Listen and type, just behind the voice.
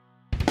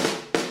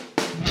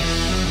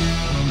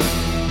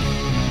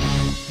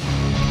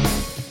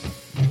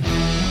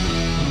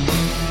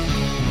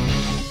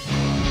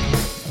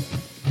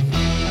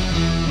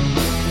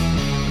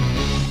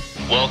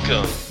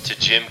Welcome to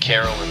Jim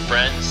Carroll and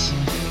Friends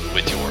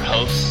with your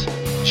host,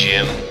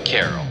 Jim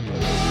Carroll.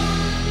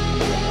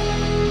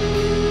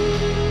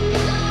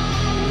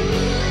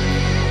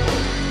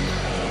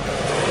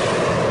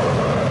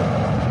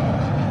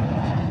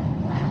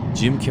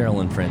 Jim Carroll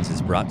and Friends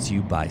is brought to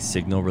you by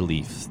Signal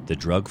Relief, the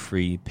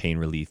drug-free pain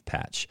relief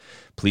patch.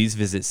 Please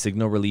visit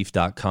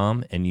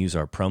signalrelief.com and use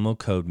our promo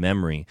code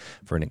MEMORY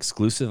for an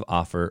exclusive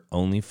offer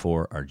only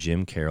for our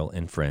Jim Carroll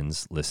and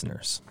Friends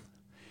listeners.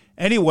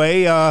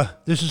 Anyway,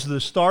 this is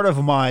the start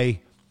of my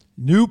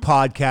new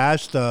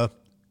podcast,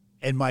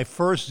 and my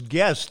first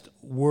guests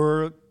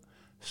were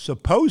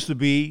supposed to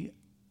be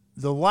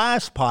the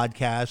last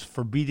podcast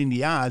for Beating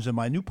the Odds, and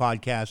my new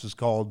podcast is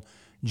called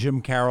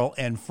Jim Carroll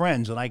and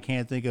Friends, and I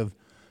can't think of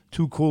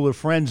two cooler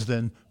friends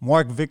than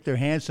Mark Victor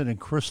Hansen and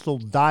Crystal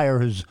Dyer,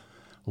 his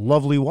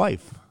lovely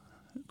wife.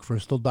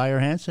 Crystal Dyer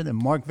Hansen and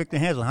Mark Victor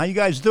Hansen. How you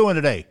guys doing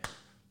today?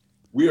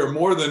 We are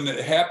more than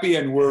happy,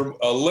 and we're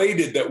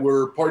elated that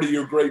we're part of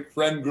your great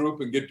friend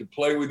group and get to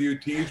play with you,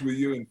 tease with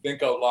you, and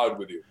think out loud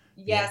with you.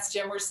 Yes,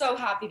 Jim, we're so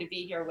happy to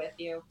be here with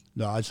you.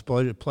 No, it's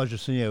a pleasure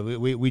seeing you.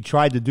 We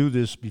tried to do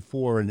this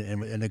before,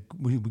 and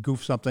we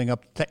goofed something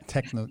up.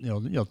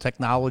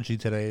 Technology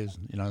today is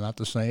not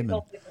the same.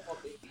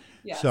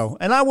 Yes. So,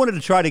 and I wanted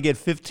to try to get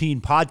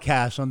 15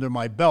 podcasts under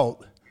my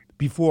belt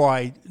before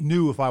I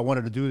knew if I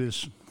wanted to do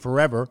this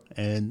forever,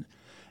 and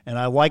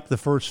I liked the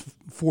first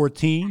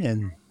 14,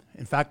 and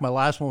in fact, my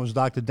last one was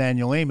Dr.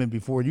 Daniel Amen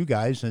before you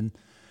guys, and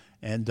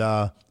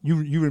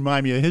you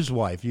remind me of his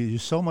wife. You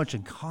so much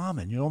in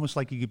common. You're almost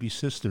like you could be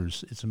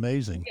sisters. It's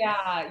amazing.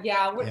 Yeah.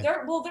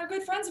 They're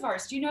good friends of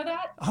ours. Do you know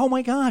that? Oh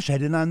my gosh, I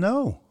did not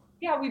know.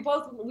 Yeah,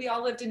 we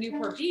all lived in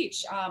Newport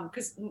Beach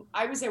because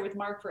I was there with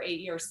Mark for 8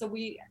 years. So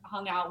we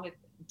hung out with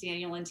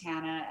Daniel and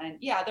Tana, and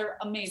yeah, they're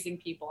amazing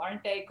people,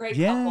 aren't they? Great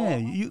couple. Yeah,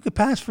 you could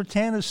pass for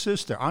Tana's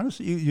sister.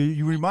 Honestly,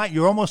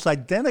 you're almost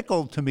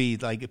identical to me,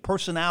 like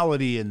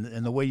personality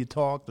and the way you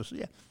talk.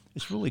 Yeah,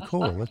 it's really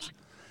cool.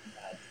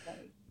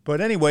 But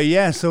anyway,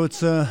 yeah. So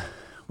it's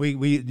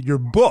your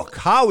book.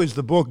 How is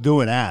the book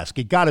doing? Ask.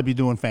 It got to be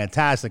doing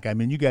fantastic. I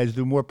mean, you guys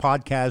do more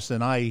podcasts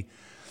than I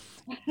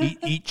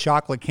eat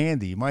chocolate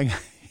candy.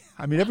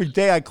 Every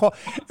day I call,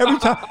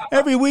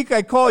 every week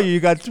I call you. You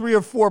got 3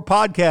 or 4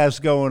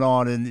 podcasts going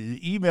on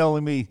and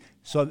emailing me.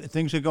 So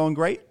things are going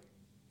great.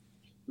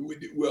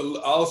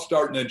 Well, I'll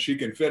start and then she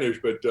can finish.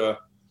 But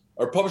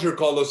our publisher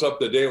called us up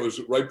the day it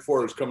was right before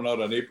it was coming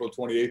out on April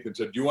 28th and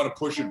said, "Do you want to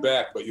push it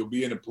back? But you'll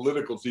be in a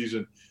political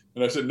season."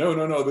 And I said, "No.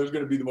 There's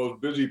going to be the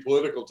most busy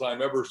political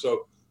time ever."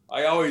 So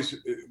I always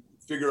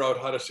figure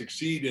out how to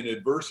succeed in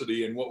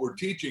adversity. And what we're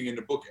teaching in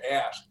the book,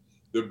 Ask,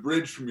 the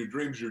bridge from your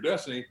dreams to your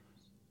destiny,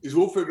 is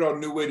we'll figure out a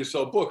new way to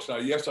sell books. Now,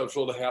 yes, I've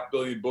sold 500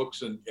 million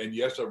books, and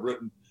yes, I've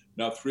written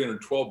now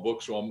 312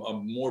 books, so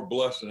I'm more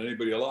blessed than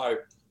anybody alive.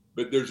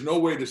 But there's no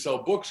way to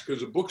sell books because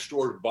the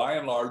bookstores, by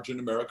and large, in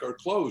America are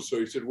closed. So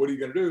he said, "What are you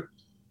going to do?"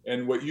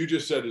 And what you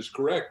just said is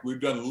correct.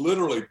 We've done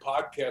literally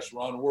podcasts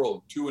around the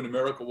world, 2 in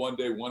America one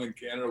day, 1 in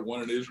Canada,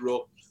 1 in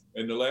Israel.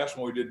 And the last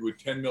one we did with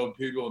 10 million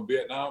people in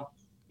Vietnam.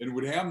 And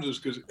what happens is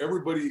because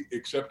everybody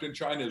except in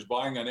China is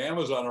buying on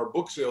Amazon, our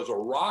book sales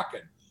are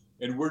rocking.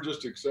 And we're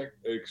just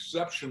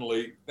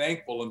exceptionally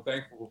thankful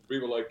for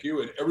people like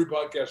you. And every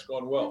podcast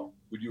going well.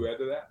 Would you add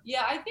to that?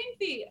 Yeah, I think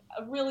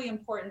a really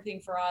important thing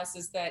for us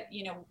is that,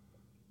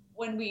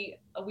 when we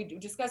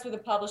discussed with the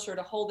publisher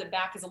to hold it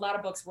back, because a lot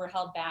of books were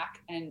held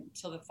back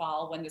until the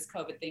fall when this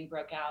COVID thing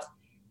broke out.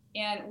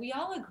 And we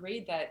all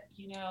agreed that,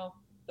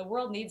 the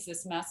world needs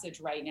this message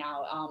right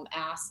now.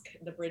 Ask,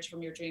 the bridge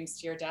from your dreams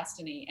to your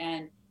destiny.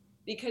 And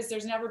because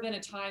there's never been a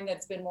time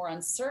that's been more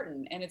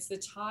uncertain. And it's the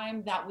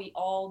time that we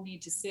all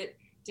need to sit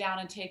down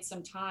and take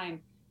some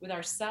time with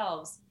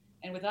ourselves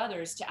and with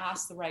others to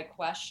ask the right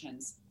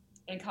questions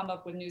and come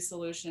up with new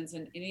solutions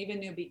and even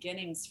new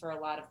beginnings for a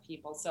lot of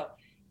people. So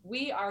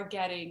we are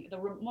getting the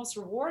most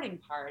rewarding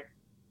part,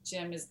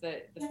 Jim, is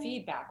the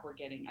feedback we're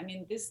getting. I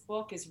mean, this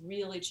book is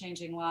really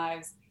changing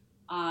lives.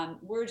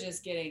 We're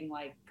just getting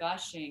like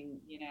gushing,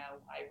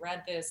 I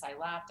read this, I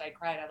laughed, I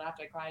cried,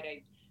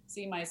 I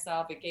see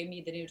myself. It gave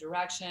me the new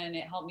direction.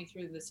 It helped me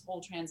through this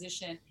whole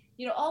transition.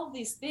 All of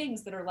these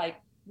things that are like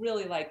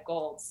really like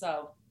gold.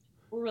 So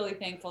we're really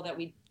thankful that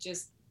we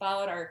just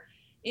followed our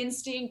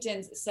instinct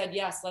and said,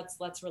 yes,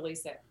 let's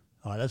release it.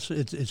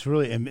 It's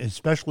really,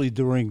 especially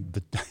during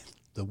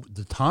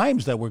the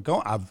times that we're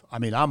going.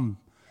 I'm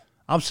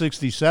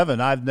 67.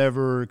 I've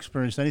never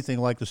experienced anything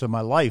like this in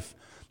my life.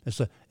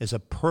 It's a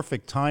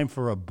perfect time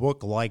for a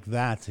book like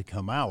that to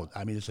come out.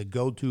 I mean, it's a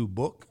go-to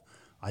book.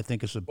 I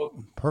think it's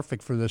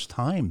perfect for this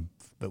time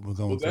that we're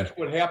going through. Well, that's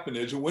what happened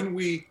is when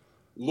we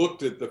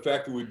looked at the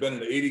fact that we've been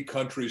in 80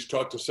 countries,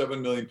 talked to 7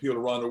 million people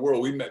around the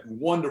world, we met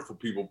wonderful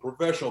people,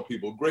 professional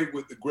people, great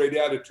with a great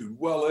attitude,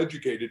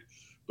 well-educated.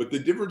 But the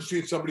difference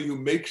between somebody who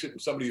makes it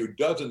and somebody who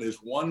doesn't is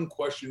one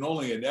question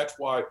only. And that's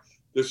why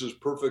this is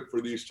perfect for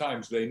these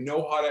times. They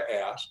know how to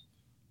ask.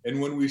 And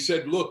when we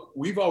said, look,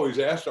 we've always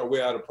asked our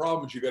way out of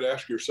problems. You got to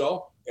ask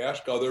yourself,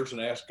 ask others,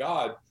 and ask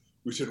God.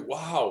 We said,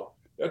 wow,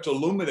 that's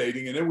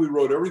illuminating. And then we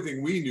wrote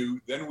everything we knew.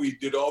 Then we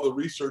did all the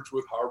research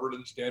with Harvard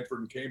and Stanford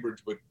and Cambridge.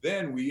 But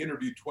then we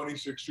interviewed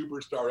 26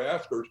 superstar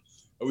askers,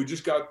 and we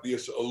just got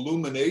this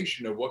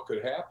illumination of what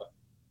could happen.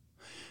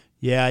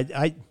 Yeah,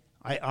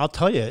 I'll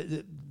tell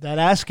you, that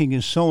asking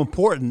is so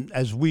important,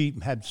 as we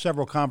had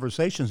several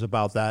conversations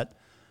about that.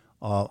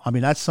 I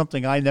mean, that's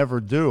something I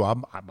never do.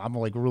 I'm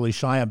like really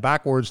shy and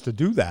backwards to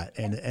do that.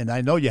 And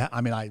I know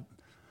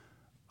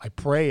I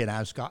pray and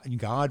ask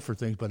God for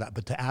things,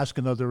 but to ask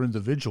another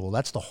individual,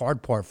 that's the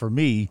hard part for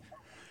me.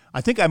 I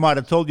think I might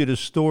have told you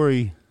this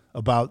story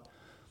about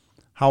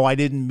how I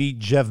didn't meet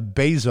Jeff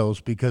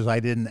Bezos because I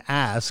didn't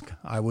ask.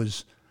 I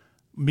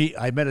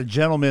met a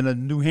gentleman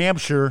in New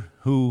Hampshire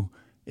who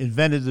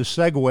invented the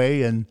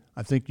Segway, and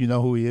I think you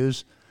know who he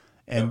is.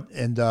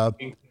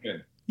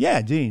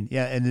 Yeah, Dean.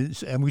 Yeah,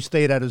 and we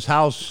stayed at his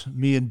house,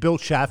 me and Bill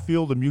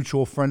Chatfield, a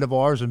mutual friend of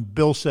ours, and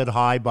Bill said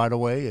hi, by the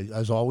way,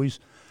 as always.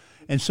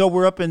 And so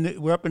we're up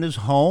in his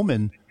home,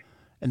 and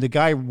the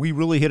guy, we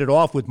really hit it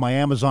off with my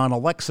Amazon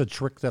Alexa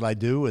trick that I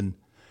do, and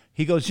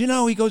he goes,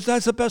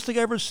 that's the best thing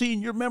I've ever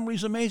seen. Your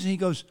memory's amazing. He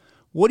goes,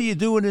 what are you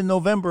doing in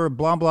November?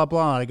 Blah blah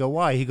blah. I go,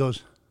 why? He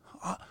goes,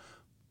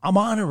 I'm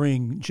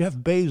honoring Jeff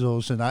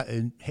Bezos,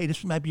 and hey,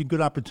 this might be a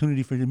good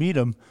opportunity for you to meet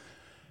him.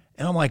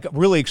 And I'm like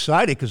really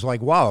excited because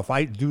like, wow, if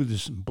I do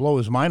this, blow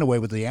his mind away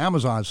with the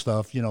Amazon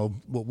stuff,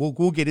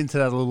 we'll get into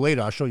that a little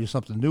later. I'll show you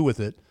something new with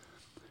it.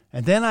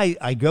 And then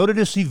I go to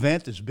this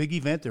event, this big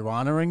event. They're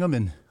honoring him,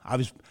 and I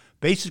was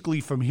basically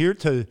from here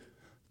to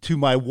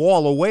my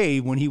wall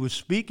away when he was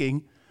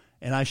speaking.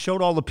 And I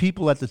showed all the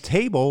people at the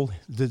table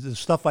the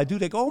stuff I do.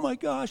 They go, oh my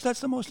gosh, that's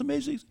the most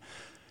amazing.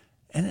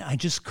 And I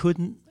just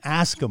couldn't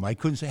ask him. I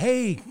couldn't say,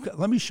 hey,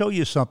 let me show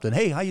you something.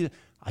 Hey, how you?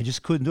 I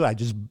just couldn't do it. I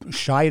just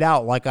shied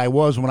out like I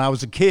was when I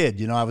was a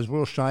kid. I was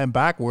real shy and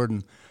backward,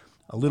 and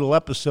a little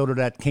episode of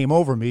that came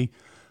over me.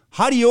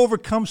 How do you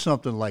overcome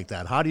something like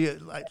that? How do you,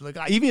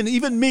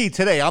 even me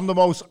today, I'm the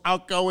most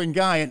outgoing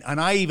guy, and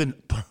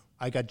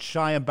I got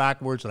shy and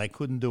backwards, and I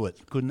couldn't do it,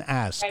 couldn't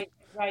ask.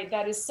 Right.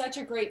 That is such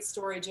a great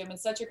story, Jim, and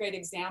such a great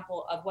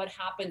example of what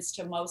happens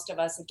to most of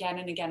us again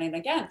and again and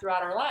again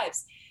throughout our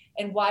lives,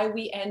 and why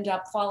we end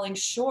up falling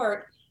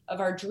short of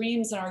our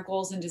dreams and our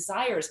goals and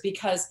desires,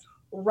 because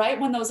right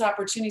when those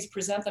opportunities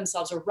present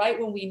themselves, or right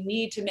when we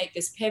need to make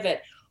this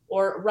pivot,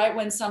 or right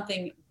when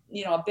something,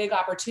 a big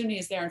opportunity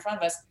is there in front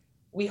of us,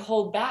 we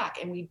hold back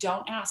and we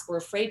don't ask. We're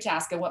afraid to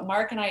ask. And what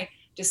Mark and I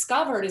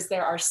discovered is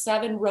there are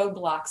 7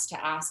 roadblocks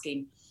to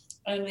asking,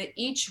 and that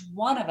each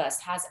one of us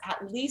has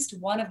at least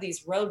one of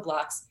these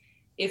roadblocks,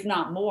 if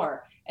not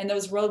more. And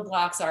those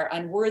roadblocks are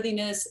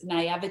unworthiness,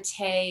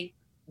 naivete,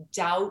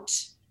 doubt,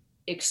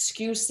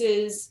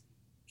 excuses,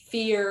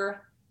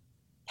 fear,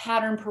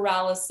 pattern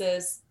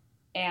paralysis,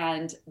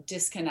 and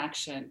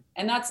disconnection.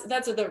 And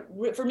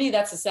for me,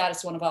 that's the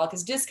saddest one of all,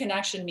 because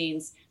disconnection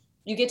means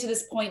you get to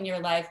this point in your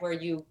life where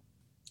you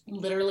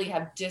literally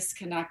have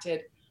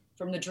disconnected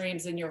from the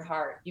dreams in your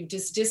heart. You've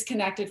just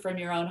disconnected from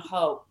your own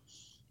hope.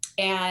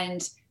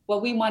 And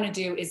what we want to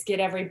do is get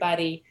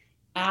everybody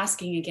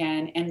asking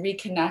again and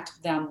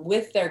reconnect them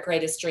with their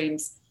greatest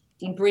dreams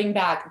and bring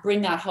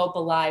that hope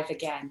alive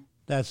again.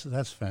 That's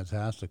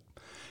fantastic.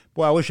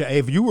 Boy, I wish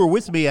if you were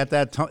with me at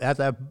that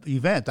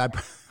event,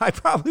 I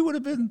probably would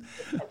have been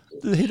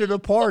the hit of the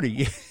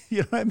party.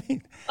 You know what I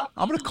mean?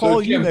 I'm going to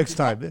call you next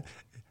time.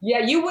 Yeah,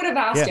 you would have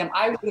asked him.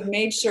 I would have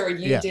made sure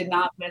you did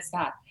not miss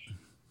that.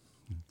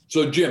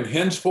 So, Jim,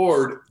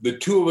 henceforward, the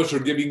two of us are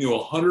giving you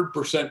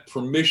 100%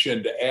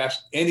 permission to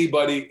ask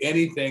anybody,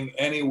 anything,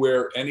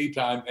 anywhere,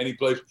 anytime, any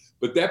place.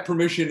 But that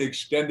permission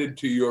extended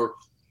to your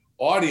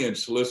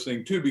audience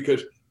listening too,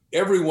 because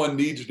everyone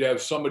needs to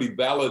have somebody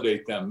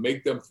validate them,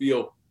 make them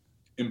feel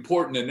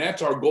important. And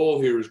that's our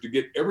goal here, is to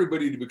get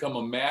everybody to become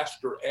a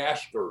master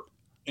asker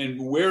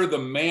and wear the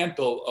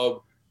mantle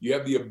of, you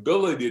have the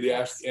ability to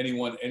ask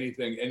anyone,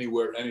 anything,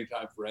 anywhere,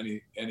 anytime, for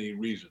any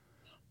reason.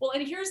 Well,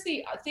 and here's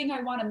the thing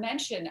I want to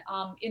mention.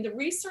 In the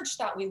research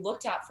that we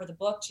looked at for the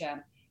book,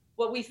 Jim,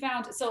 what we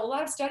found, so a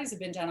lot of studies have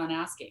been done on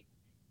asking.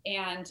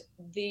 And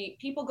the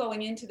people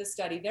going into the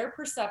study, their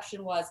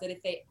perception was that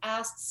if they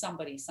asked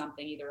somebody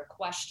something, either a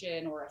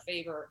question or a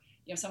favor,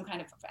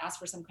 ask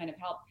for some kind of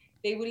help,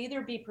 they would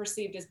either be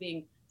perceived as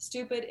being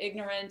stupid,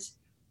 ignorant,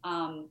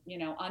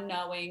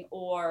 unknowing,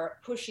 or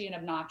pushy and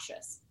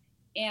obnoxious.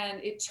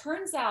 And it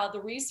turns out the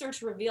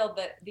research revealed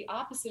that the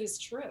opposite is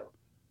true.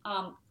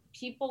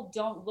 People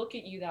don't look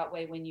at you that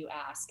way when you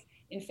ask.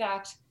 In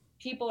fact,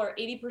 people are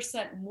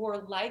 80% more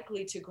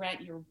likely to grant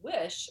your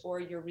wish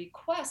or your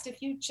request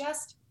if you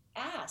just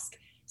ask.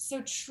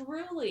 So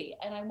truly,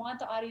 and I want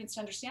the audience to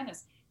understand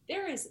this,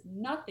 there is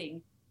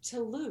nothing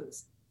to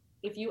lose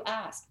if you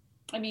ask.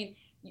 I mean,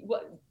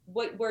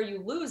 where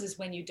you lose is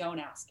when you don't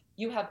ask.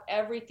 You have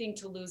everything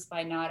to lose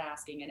by not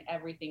asking and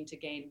everything to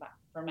gain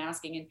from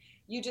asking. And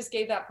you just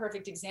gave that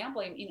perfect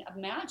example. I mean,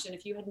 imagine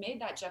if you had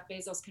made that Jeff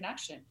Bezos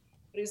connection,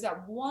 but it was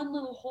that one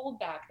little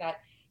holdback,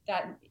 that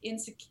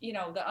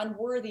the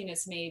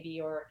unworthiness maybe,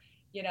 or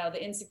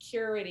the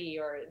insecurity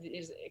or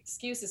the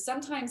excuses.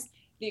 Sometimes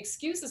the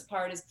excuses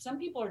part is some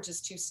people are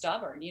just too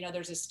stubborn. You know,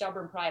 there's a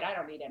stubborn pride. I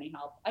don't need any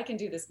help. I can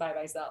do this by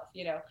myself.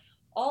 You know,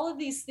 all of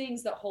these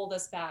things that hold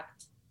us back.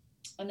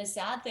 And the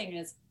sad thing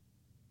is,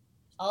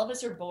 all of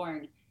us are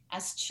born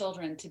as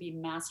children to be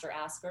master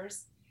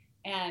askers.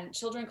 And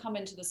children come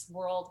into this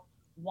world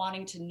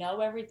wanting to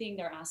know everything.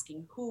 They're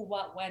asking who,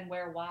 what, when,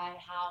 where, why,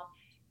 how.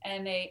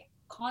 And they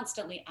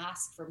constantly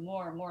ask for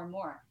more and more and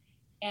more.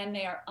 And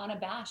they are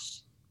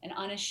unabashed and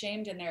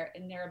unashamed in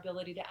their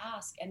ability to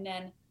ask. And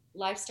then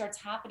life starts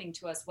happening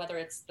to us, whether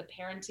it's the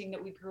parenting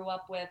that we grew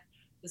up with,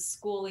 the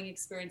schooling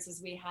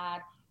experiences we had,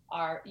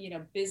 our, you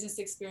know, business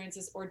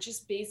experiences, or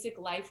just basic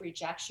life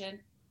rejection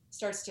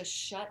starts to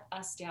shut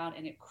us down,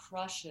 and it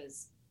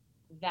crushes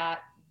that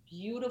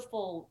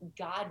beautiful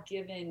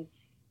God-given,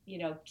 you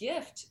know,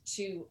 gift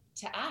to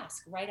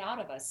ask right out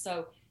of us.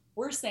 So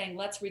we're saying,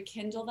 let's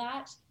rekindle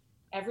that.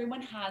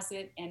 Everyone has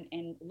it,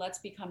 and let's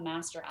become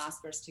master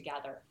askers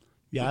together.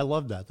 Yeah, I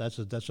love that. That's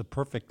a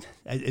perfect.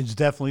 It's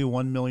definitely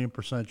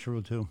 1,000,000%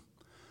 true too.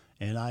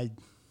 And I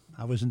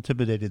was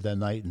intimidated that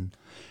night. And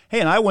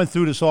hey, and I went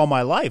through this all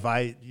my life.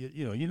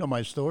 You know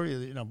my story.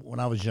 You know, when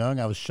I was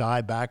young, I was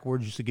shy,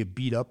 backwards, used to get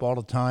beat up all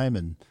the time,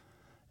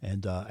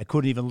 and I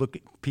couldn't even look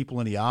at people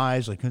in the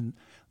eyes. I couldn't,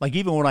 like,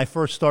 even when I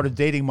first started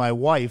dating my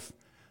wife.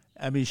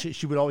 I mean,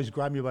 she would always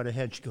grab me by the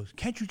head. She goes,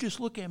 "Can't you just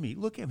look at me?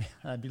 Look at me."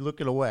 I'd be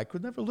looking away. I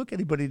could never look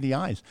anybody in the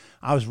eyes.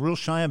 I was real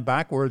shy and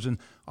backwards, and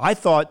I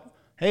thought,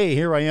 hey,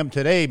 here I am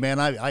today, man.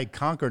 I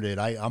conquered it.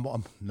 I'm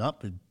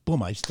not,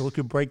 boom, I still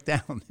could break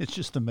down. It's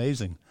just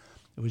amazing.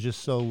 It was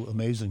just so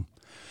amazing.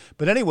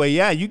 But anyway,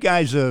 yeah, you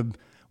guys,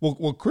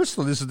 well,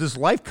 Crystal, this is this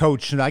life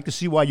coach, and I can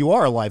see why you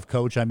are a life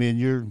coach. I mean,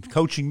 you're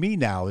coaching me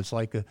now. It's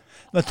like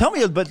now tell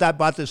me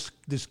about this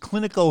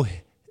clinical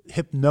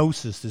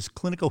hypnosis, this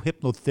clinical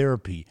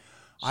hypnotherapy.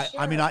 Sure.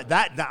 I mean,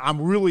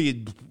 I'm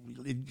really,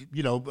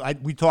 you know,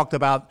 we talked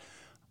about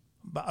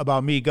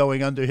me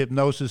going under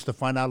hypnosis to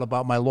find out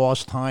about my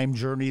lost time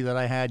journey that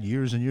I had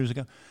years and years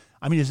ago.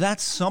 I mean, is that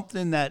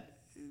something that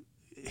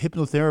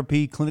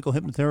hypnotherapy, clinical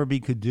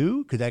hypnotherapy could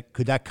do? Could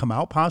that come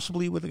out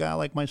possibly with a guy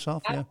like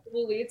myself?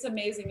 Absolutely. Yeah. It's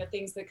amazing the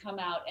things that come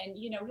out. And,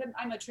 you know,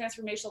 I'm a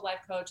transformational life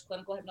coach,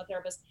 clinical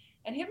hypnotherapist,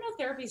 and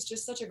hypnotherapy is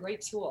just such a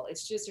great tool.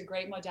 It's just a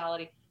great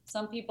modality.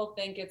 Some people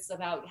think it's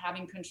about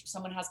having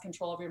someone has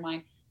control of your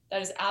mind.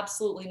 That is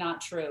absolutely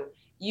not true.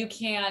 You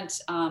can't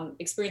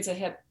experience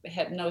a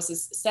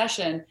hypnosis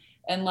session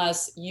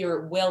unless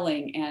you're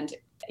willing and,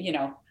 you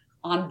know,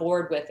 on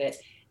board with it.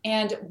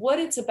 And what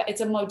it's about,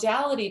 it's a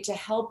modality to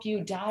help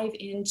you dive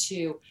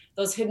into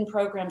those hidden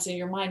programs in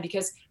your mind,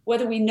 because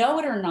whether we know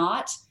it or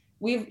not,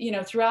 we've, you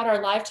know, throughout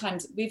our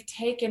lifetimes, we've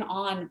taken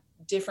on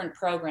different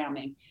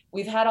programming.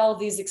 We've had all of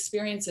these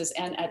experiences,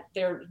 and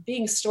they're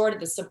being stored at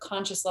the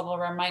subconscious level of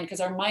our mind,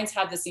 because our minds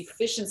have this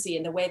efficiency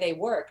in the way they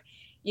work,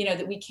 you know,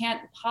 that we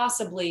can't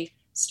possibly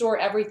store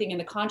everything in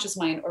the conscious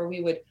mind, or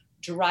we would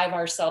drive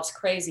ourselves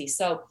crazy.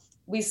 So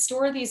we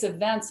store these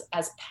events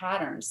as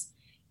patterns,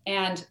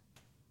 and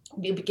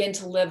we begin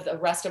to live the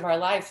rest of our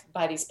life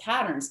by these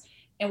patterns.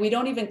 And we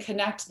don't even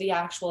connect the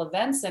actual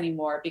events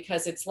anymore,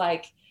 because it's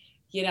like,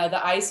 you know,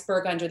 the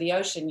iceberg under the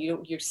ocean.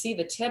 You see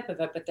the tip of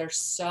it, but there's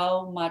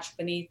so much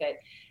beneath it.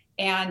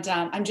 And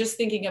I'm just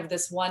thinking of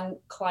this one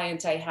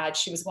client I had.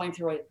 She was going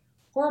through a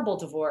horrible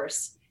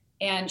divorce,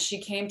 and she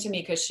came to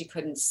me because she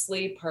couldn't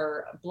sleep.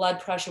 Her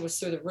blood pressure was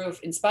through the roof,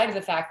 in spite of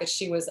the fact that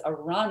she was a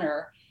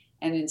runner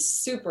and in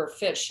super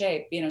fit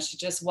shape. You know, she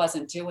just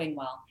wasn't doing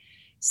well.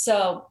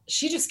 So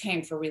she just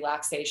came for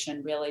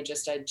relaxation, really,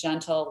 just a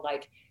gentle,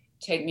 like,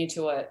 take me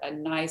to a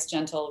nice,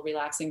 gentle,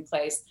 relaxing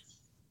place.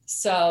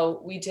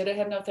 So we did a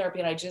hypnotherapy,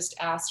 and I just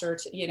asked her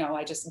to, you know,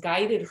 I just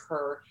guided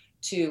her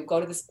to go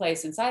to this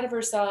place inside of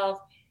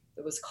herself.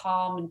 It was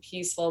calm and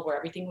peaceful, where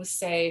everything was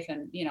safe,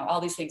 and, you know, all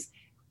these things.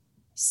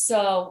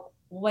 So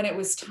when it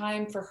was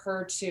time for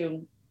her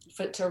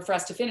for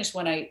us to finish,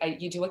 when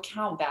you do a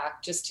count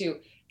back, just to,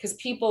 because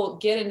people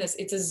get in this,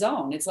 it's a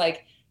zone. It's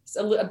like, it's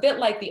a bit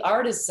like the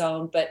artist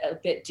zone, but a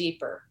bit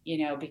deeper, you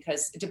know,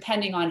 because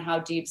depending on how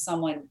deep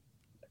someone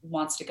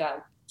wants to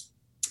go.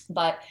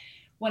 But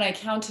when I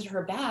counted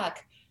her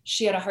back,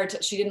 she had a hard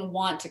time. She didn't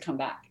want to come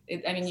back.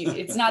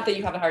 It's not that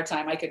you have a hard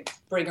time. I could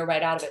bring her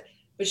right out of it,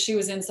 but she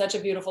was in such a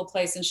beautiful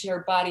place, and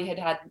her body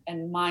had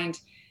and mind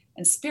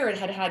and spirit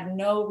had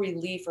no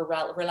relief or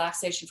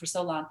relaxation for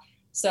so long.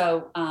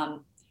 So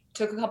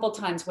took a couple of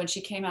times. When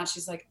she came out,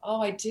 she's like,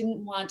 "Oh, I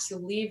didn't want to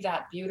leave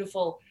that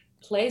beautiful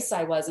place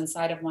I was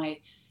inside of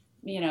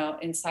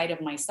inside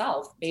of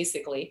myself,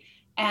 basically."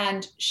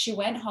 And she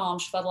went home.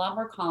 She felt a lot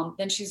more calm.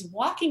 Then she's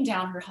walking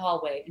down her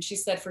hallway, and she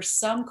said, for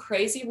some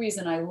crazy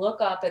reason, I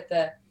look up at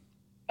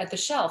the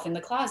shelf in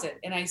the closet,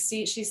 and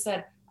she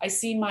said, I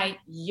see my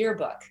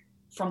yearbook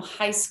from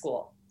high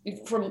school,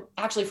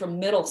 from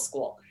middle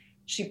school.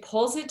 She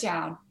pulls it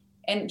down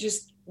and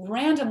just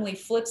randomly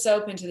flips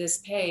open to this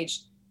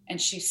page,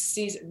 and she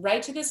sees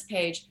right to this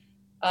page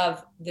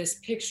of this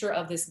picture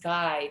of this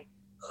guy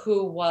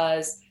who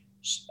was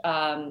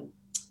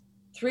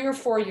 3 or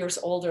 4 years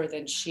older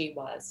than she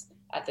was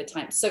at the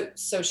time.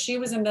 So she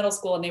was in middle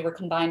school, and they were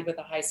combined with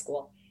a high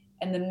school.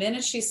 And the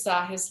minute she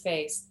saw his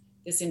face,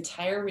 this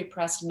entire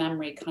repressed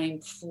memory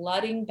came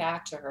flooding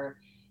back to her.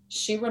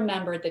 She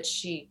remembered that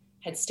she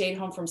had stayed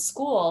home from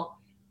school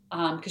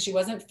because she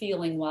wasn't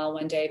feeling well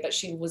one day, but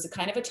she was a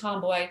kind of a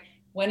tomboy,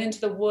 went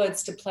into the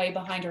woods to play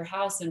behind her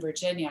house in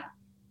Virginia.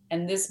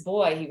 And this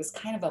boy, he was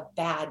kind of a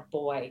bad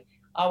boy,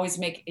 always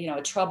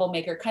a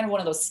troublemaker, kind of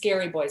one of those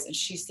scary boys. And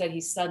she said he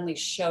suddenly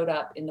showed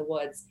up in the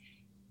woods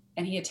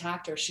and he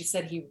attacked her. She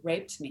said, he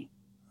raped me.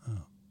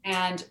 Oh.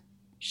 And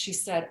she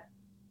said,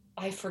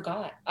 I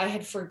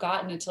had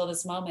forgotten until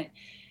this moment.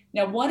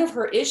 Now, one of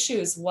her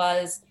issues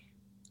was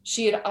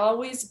she had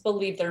always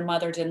believed their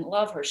mother didn't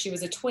love her. She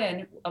was a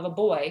twin of a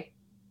boy.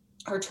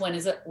 Her twin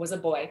was a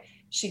boy.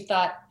 She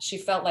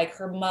felt like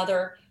her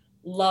mother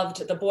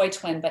loved the boy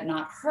twin, but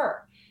not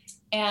her.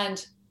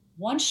 And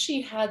once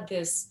she had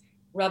this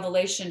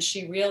revelation,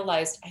 she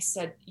realized,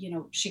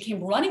 she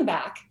came running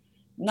back,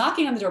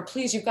 knocking on the door,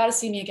 please, you've got to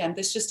see me again.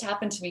 This just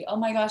happened to me. Oh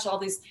my gosh, all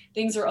these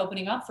things are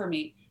opening up for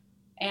me.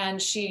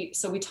 And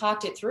so we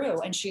talked it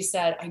through and she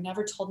said, I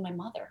never told my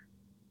mother.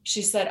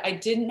 She said, I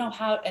didn't know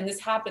how, and this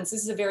happens.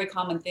 This is a very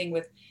common thing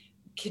with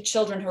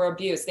children who are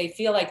abused. They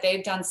feel like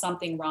they've done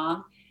something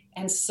wrong.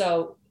 And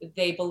so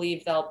they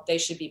believe they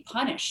should be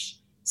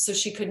punished. So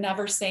she could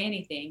never say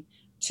anything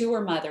to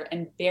her mother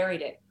and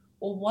buried it.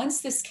 Well,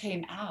 once this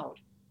came out,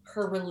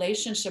 her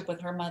relationship with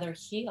her mother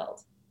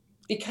healed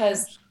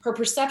because her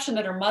perception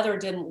that her mother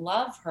didn't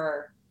love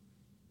her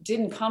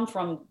didn't come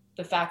from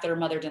the fact that her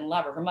mother didn't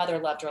love her. Her mother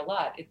loved her a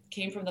lot. It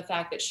came from the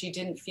fact that she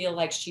didn't feel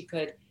like she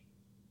could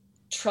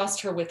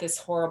trust her with this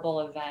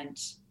horrible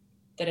event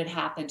that had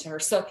happened to her.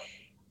 So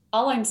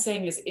all I'm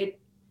saying is the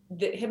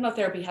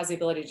hypnotherapy has the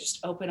ability to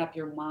just open up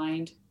your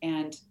mind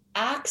and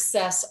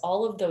access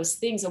all of those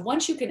things. And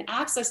once you can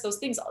access those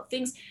things,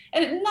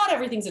 and not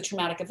everything's a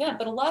traumatic event,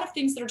 but a lot of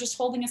things that are just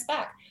holding us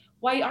back.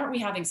 Why aren't we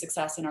having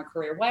success in our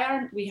career? Why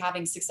aren't we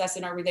having success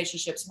in our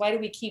relationships? Why do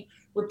we keep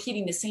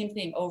repeating the same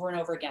thing over and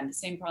over again, the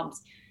same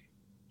problems?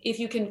 If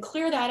you can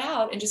clear that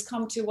out and just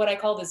come to what I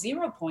call the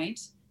 0 point,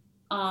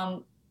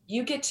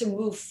 you get to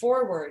move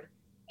forward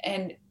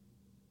and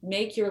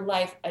make your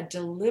life a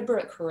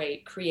deliberate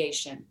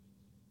creation.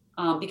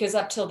 Because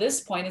up till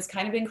this point, it's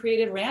kind of been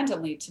created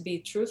randomly, to be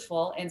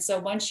truthful. And so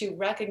once you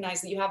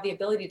recognize that you have the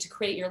ability to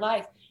create your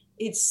life,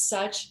 it's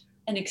such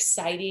an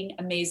exciting,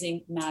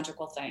 amazing,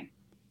 magical thing.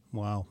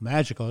 Wow,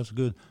 magical. That's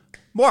good.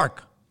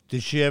 Mark,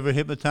 did she ever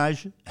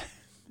hypnotize you?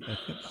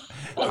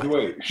 By the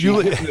way, she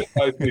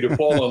hypnotized me to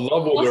fall in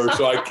love with her,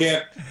 so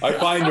I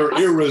find her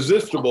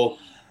irresistible.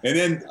 And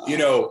then,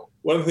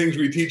 one of the things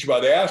we teach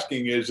about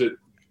asking is that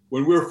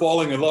when we're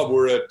falling in love,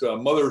 we're at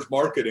Mother's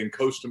Market in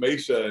Costa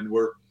Mesa, and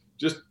we're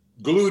just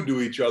glued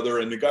to each other.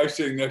 And the guy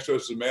sitting next to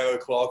us, the man of the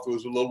cloth,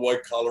 was a little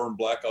white collar and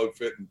black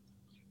outfit. And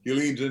he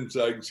leans in and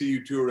says, I can see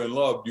you two are in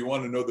love. Do you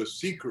want to know the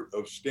secret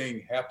of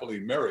staying happily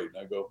married?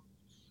 And I go,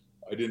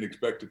 I didn't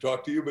expect to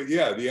talk to you, but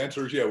yeah, the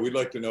answer is yeah, we'd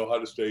like to know how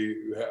to stay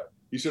happy.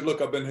 He said,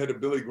 look, I've been head of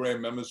Billy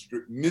Graham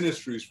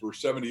Ministries for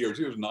 70 years.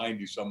 He was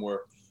 90 somewhere.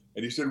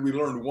 And he said, we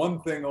learned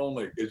one thing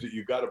only, is that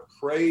you got to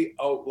pray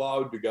out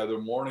loud together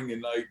morning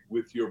and night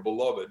with your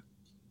beloved.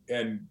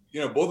 And,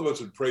 both of us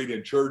had prayed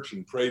in church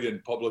and prayed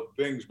in public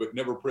things, but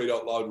never prayed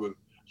out loud with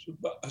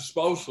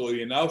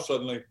spousally. And now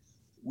suddenly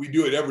we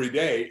do it every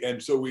day.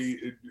 And so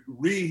we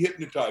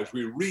re-hypnotize,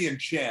 we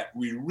re-enchant,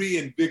 we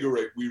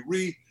reinvigorate, we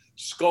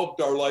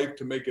re-sculpt our life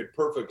to make it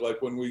perfect.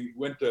 Like when we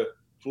went to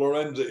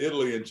Florence,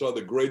 Italy, and saw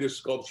the greatest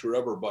sculpture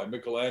ever by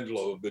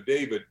Michelangelo of the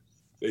David.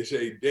 They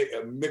say,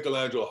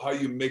 Michelangelo, how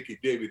you make it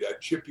David? I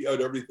chip you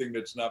out everything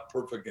that's not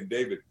perfect in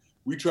David.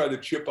 We try to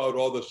chip out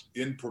all the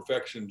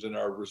imperfections in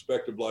our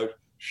respective lives.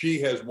 She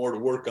has more to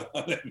work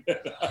on than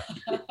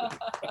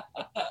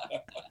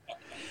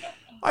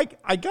I do.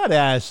 I got to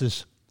ask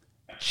this.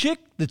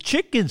 The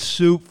Chicken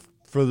Soup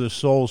for the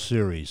Soul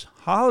series.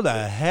 How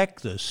the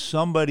heck does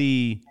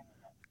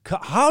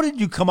how did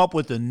you come up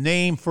with the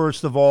name,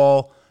 first of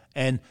all?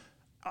 And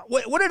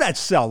what did that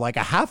sell? Like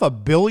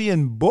 500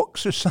 million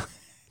books or something?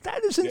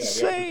 That is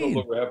insane.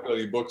 Over 500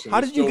 million books. How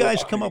did you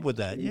guys come up with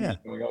that? Yeah.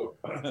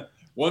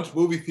 Once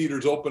movie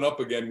theaters open up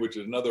again, which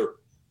is another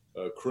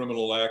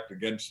criminal act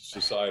against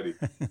society.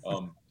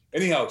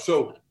 Anyhow,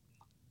 so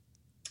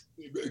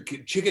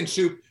Chicken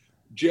Soup,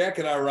 Jack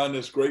and I were on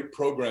this great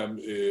program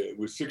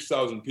with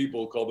 6,000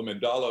 people called the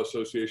Mandala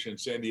Association in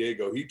San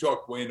Diego. He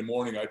talked way in the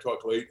morning. I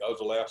talked late. I was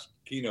the last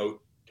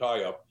keynote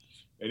tie-up.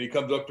 And he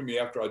comes up to me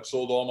after I'd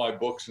sold all my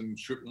books and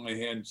shook my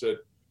hand and said,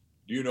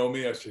 do you know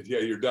me? I said, yeah,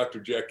 you're Dr.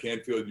 Jack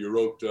Canfield. You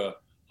wrote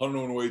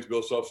 101 Ways to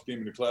Build Self-Esteem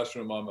in the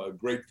Classroom. I'm a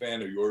great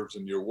fan of yours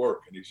and your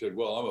work. And he said,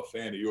 well, I'm a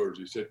fan of yours.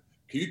 He said,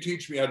 can you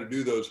teach me how to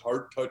do those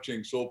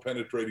heart-touching,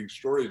 soul-penetrating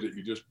stories that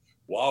you just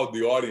wowed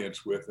the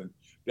audience with? And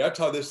that's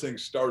how this thing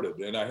started.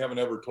 And I haven't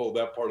ever told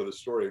that part of the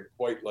story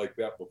quite like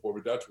that before,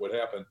 but that's what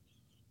happened.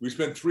 We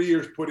spent 3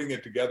 years putting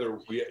it together.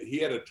 He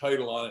had a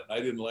title on it, and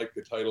I didn't like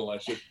the title. And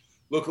I said,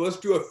 look, let's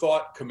do a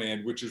thought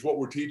command, which is what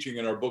we're teaching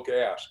in our book,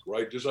 Ask,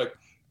 right? Just like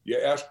you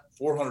ask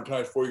 400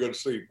 times before you go to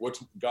sleep,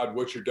 what's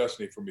your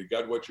destiny for me?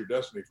 God, what's your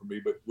destiny for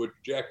me? But what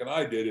Jack and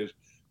I did is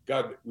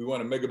God, we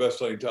want a mega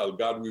best-selling title.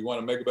 God, we want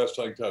a mega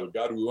best-selling title.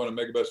 God, we want a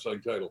mega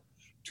best-selling title.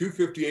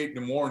 2:58 in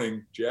the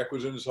morning, Jack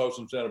was in his house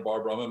in Santa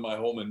Barbara. I'm in my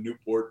home in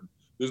Newport.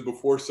 This is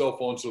before cell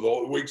phones,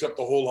 so it wakes up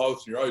the whole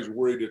house, and you're always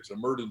worried it's an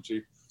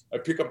emergency. I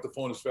pick up the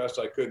phone as fast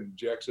as I could, and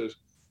Jack says,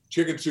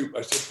 chicken soup.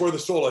 I said, for the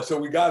soul. I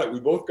said, we got it. We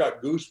both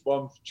got goose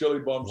bumps, chili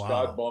bumps, Wow.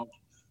 God bumps,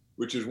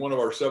 which is one of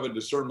our 7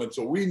 discernments.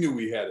 So we knew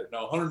we had it.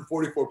 Now,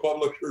 144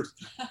 publishers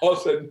all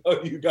said,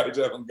 no, you guys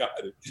haven't got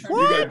it.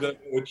 What? You guys don't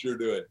know what you're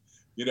doing.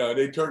 And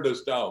they turned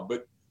us down.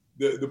 But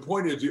the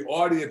point is, the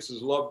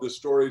audiences loved the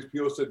stories.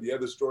 People said, yeah,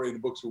 the story in the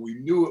book. So we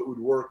knew it would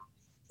work.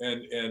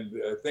 And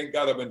thank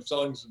God I've been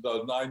selling since I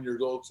was 9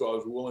 years old. So I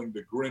was willing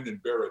to grin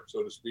and bear it,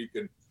 so to speak.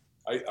 And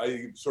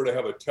I sort of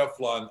have a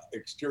Teflon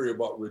exterior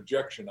about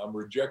rejection. I'm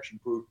rejection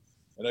proof.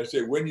 And I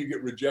say, when you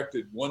get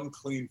rejected, one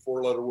clean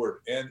 4-letter word,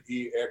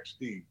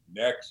 N-E-X-T,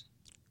 next.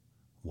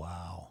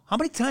 Wow. How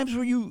many times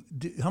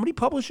how many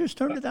publishers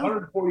turned it down?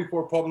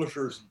 144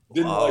 publishers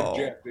didn't like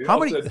Jack. They How all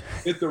many- said,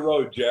 hit the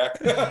road, Jack.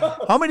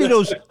 How many of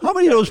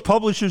those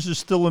publishers are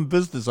still in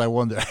business, I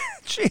wonder?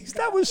 Jeez,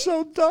 that was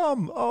so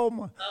dumb. Oh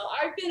my. Oh,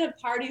 I've been at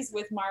parties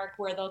with Mark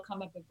where they'll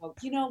come up and go,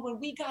 when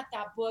we got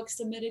that book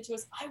submitted to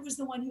us, I was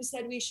the one who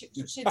said we should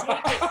take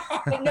it,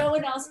 but no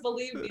one else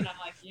believed me. And I'm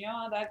like,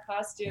 that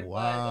cost you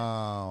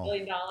Wow. $1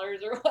 million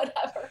or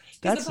whatever.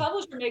 Because the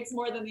publisher makes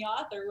more than the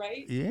author,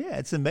 right? Yeah,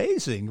 it's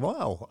amazing.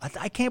 Wow.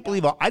 I can't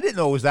believe I didn't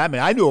know it was that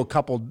many. I knew a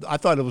couple. I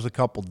thought it was a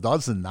couple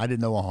dozen. I didn't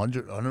know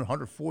 100,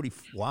 140.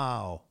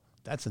 Wow.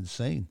 That's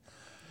insane.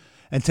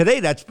 And today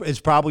it's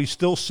probably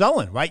still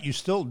selling, right?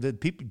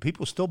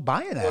 People still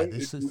buying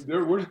that.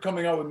 We're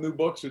coming out with new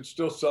books. It's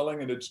still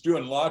selling, and it's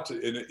doing lots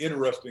of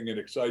interesting and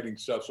exciting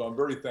stuff. So I'm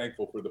very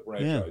thankful for the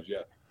franchise,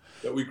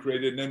 that we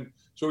created. And then,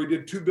 so we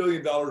did $2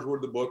 billion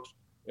worth of books,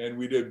 and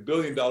we did $1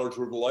 billion worth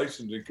of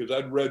licensing. Because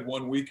I'd read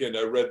one weekend,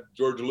 I read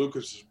George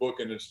Lucas's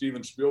book and then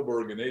Steven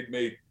Spielberg, and they'd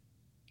made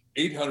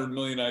 $800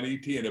 million on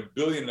ET and $1.5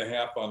 billion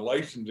on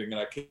licensing. And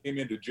I came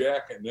into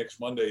Jack next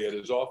Monday at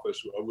his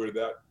office. We were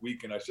that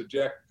week, and I said,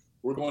 Jack,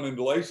 we're going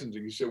into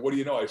licensing. He said, what do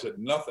you know? I said,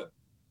 nothing.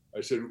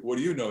 I said, what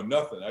do you know?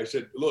 Nothing. I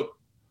said, look,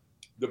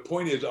 the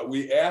point is that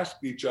we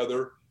asked each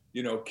other,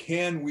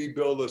 can we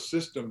build a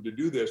system to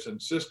do this?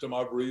 And system,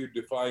 I've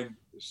redefined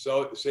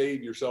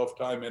save yourself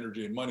time,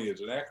 energy, and money as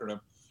an acronym.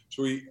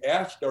 So we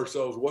asked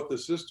ourselves what the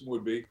system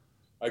would be.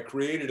 I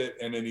created it,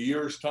 and in a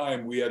year's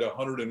time, we had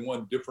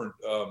 101 different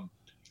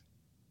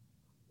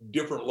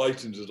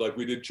licenses. Like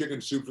we did chicken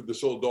soup for the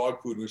sold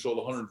dog food, and we sold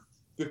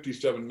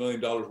 $157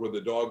 million worth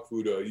of dog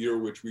food a year,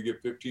 which we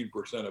get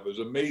 15% of. It's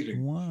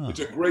amazing. Wow. It's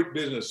a great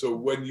business. So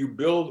when you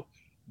build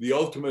the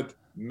ultimate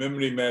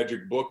memory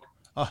magic book,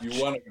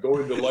 you want to go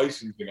into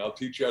licensing. I'll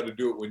teach you how to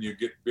do it when you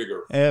get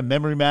bigger. Yeah,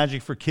 memory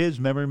magic for kids,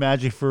 memory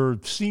magic for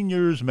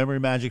seniors, memory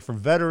magic for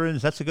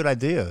veterans. That's a good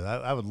idea.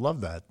 I would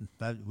love that.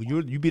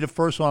 You'd be the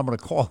first one I'm going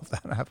to call if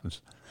that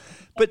happens.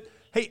 But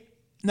hey,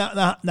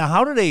 now,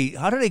 how do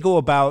they go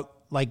about,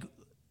 like,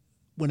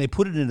 when they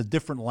put it in a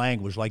different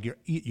language, like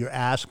your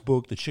Ask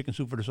book, the chicken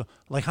soup for the soul,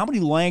 like how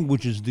many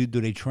languages do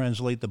they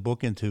translate the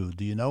book into?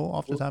 Do you know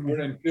off the top of your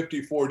head? We're in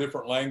 54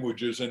 different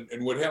languages. And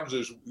what happens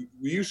is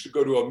we used to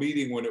go to a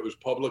meeting when it was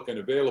public and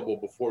available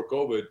before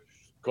COVID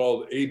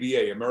called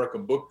ABA,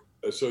 American Book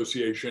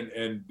Association.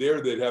 And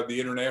there they'd have the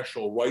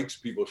international rights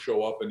people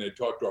show up and they'd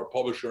talk to our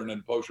publisher, and then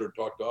the publisher would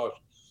talk to us.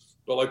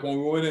 But like when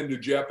we went into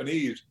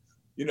Japanese,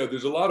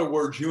 there's a lot of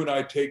words you and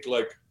I take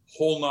like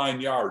whole 9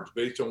 yards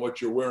based on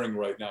what you're wearing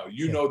right now.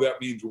 Know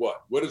that means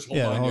what? What is whole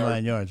 9 yards? Whole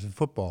 9 yards, a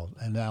football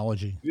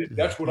analogy.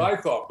 That's what I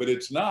thought, but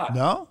it's not.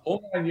 No?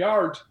 Whole 9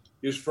 yards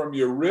is from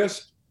your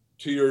wrist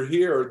to your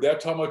here.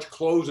 That's how much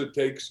clothes it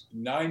takes.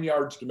 9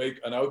 yards to make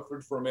an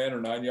outfit for a man,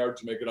 or 9 yards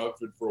to make an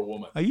outfit for a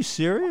woman. Are you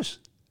serious?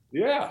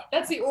 Yeah.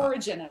 That's the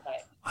origin of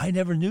it. I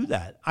never knew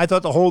that. I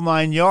thought the whole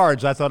 9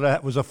 yards, I thought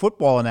it was a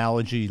football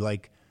analogy.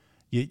 Like,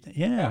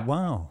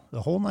 wow.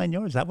 The whole 9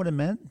 yards, is that what it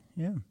meant?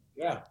 Yeah.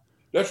 Yeah.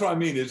 That's what I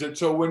mean. Is it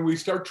so when we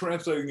start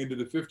translating into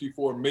the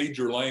 54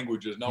 major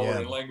languages, now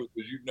we're in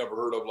languages you've never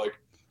heard of, like,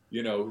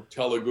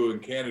 Telugu and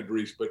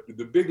Cantonese, but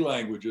the big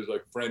languages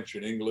like French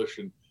and English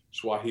and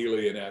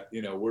Swahili and that,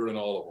 we're in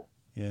all of them.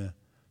 Yeah.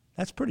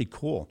 That's pretty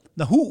cool.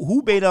 Now,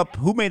 who made up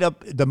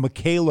the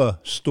Michaela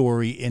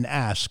story in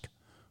Ask?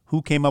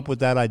 Who came up with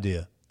that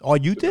idea? Oh,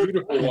 you did?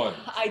 Beautiful one.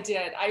 I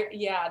did.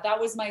 That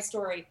was my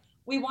story.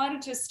 We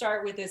wanted to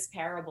start with this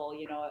parable,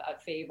 a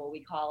fable,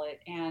 we call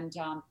it. And,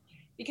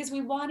 because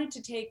we wanted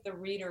to take the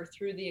reader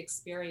through the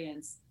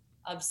experience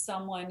of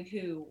someone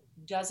who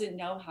doesn't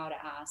know how to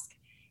ask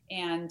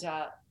and,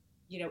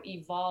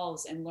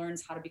 evolves and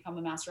learns how to become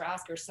a master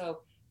asker. So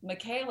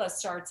Michaela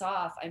starts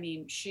off,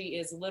 she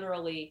is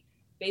literally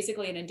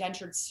basically an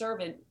indentured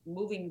servant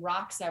moving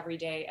rocks every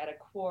day at a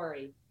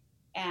quarry.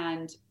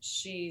 And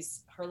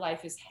her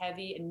life is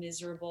heavy and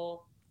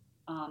miserable.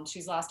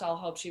 She's lost all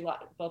hope.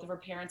 Both of her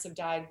parents have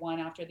died, one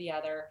after the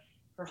other.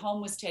 Her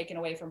home was taken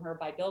away from her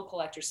by bill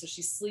collectors, so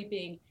she's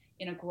sleeping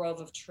in a grove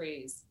of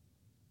trees.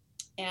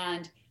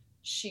 And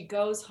she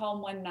goes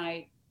home one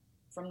night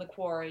from the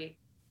quarry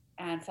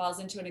and falls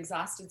into an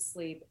exhausted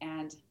sleep,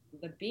 and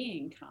the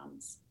being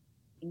comes,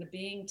 and the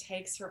being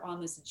takes her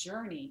on this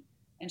journey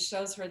and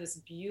shows her this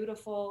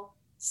beautiful,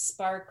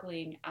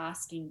 sparkling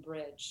asking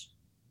bridge.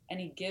 And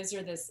he gives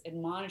her this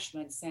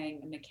admonishment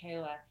saying,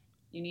 Michaela,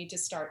 you need to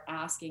start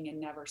asking and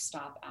never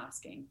stop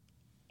asking.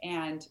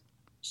 And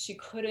she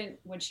couldn't,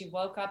 when she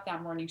woke up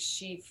that morning,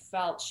 she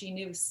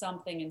knew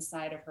something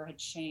inside of her had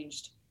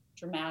changed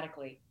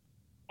dramatically.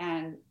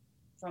 And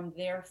from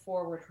there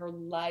forward, her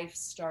life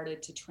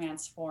started to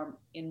transform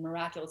in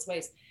miraculous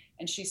ways.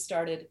 And she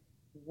started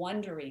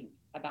wondering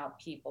about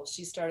people.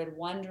 She started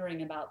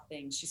wondering about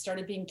things. She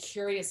started being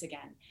curious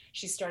again.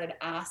 She started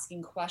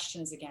asking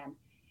questions again.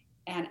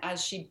 And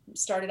as she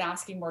started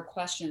asking more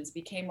questions,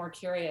 became more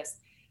curious,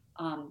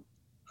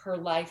 her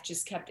life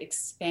just kept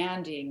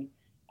expanding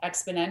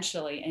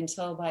exponentially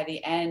until by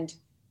the end,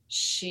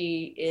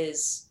 she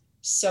is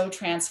so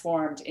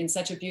transformed in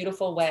such a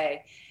beautiful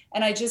way.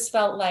 And I just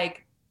felt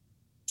like,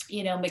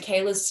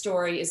 Michaela's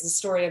story is the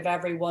story of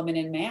every woman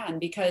and man,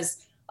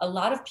 because a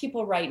lot of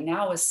people right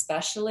now,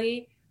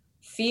 especially,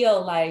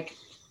 feel like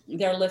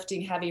they're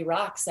lifting heavy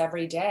rocks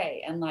every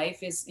day, and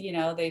life is,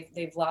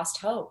 they've lost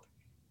hope.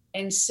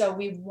 And so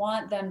we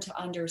want them to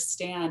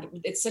understand.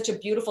 It's such a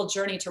beautiful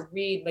journey to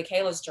read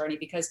Michaela's journey,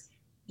 because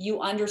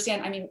you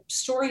understand. I mean,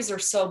 stories are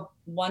so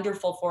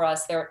wonderful for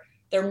us. They're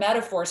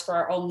metaphors for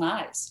our own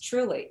lives,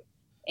 truly.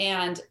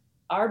 And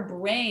our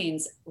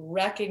brains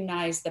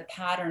recognize the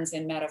patterns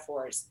in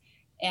metaphors,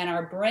 and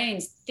our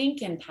brains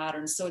think in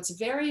patterns. So it's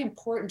very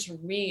important to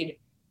read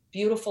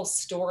beautiful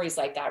stories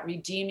like that,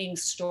 redeeming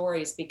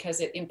stories, because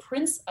it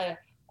imprints a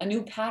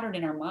new pattern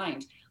in our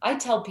mind. I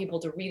tell people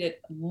to read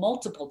it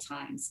multiple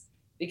times,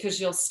 because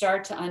you'll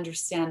start to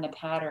understand the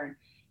pattern.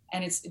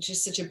 And it's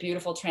just such a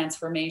beautiful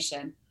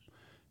transformation.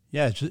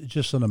 Yeah, it's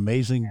just an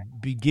amazing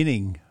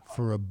beginning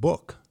for a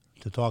book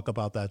to talk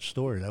about that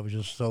story. That was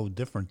just so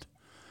different.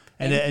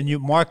 And you,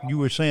 Mark, you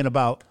were saying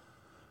about,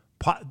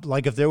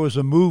 like, if there was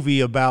a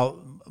movie about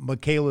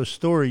Michaela's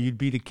story, you'd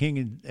be the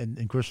king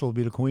and Crystal would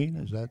be the queen.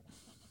 Is that?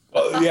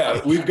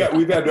 Yeah, we've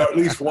had at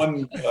least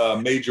one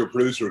major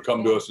producer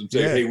come to us and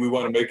say, "Hey, we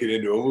want to make it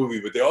into a movie,"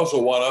 but they also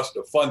want us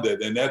to fund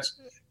it, and that's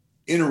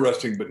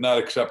interesting, but not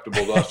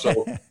acceptable to us.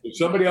 So if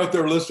somebody out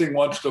there listening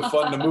wants to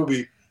fund the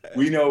movie,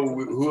 we know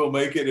who will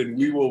make it, and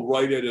we will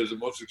write it as the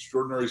most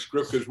extraordinary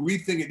script, because we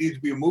think it needs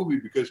to be a movie,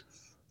 because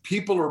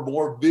people are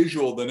more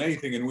visual than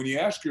anything. And when you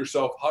ask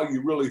yourself how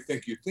you really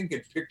think, you think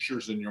in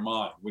pictures in your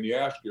mind. When you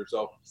ask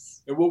yourself,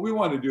 and what we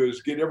want to do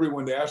is get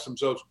everyone to ask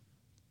themselves,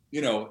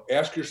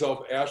 ask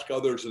yourself, ask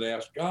others, and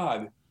ask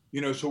God,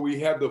 so we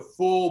have the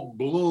full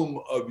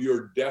bloom of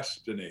your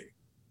destiny.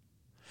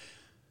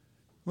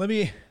 Let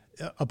me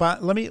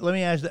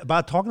ask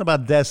about talking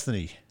about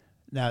destiny.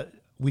 Now,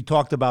 we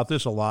talked about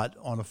this a lot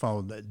on the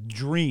phone,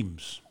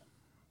 dreams.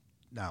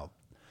 Now,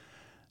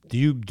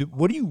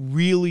 what do you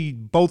really,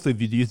 both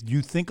of you, do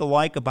you think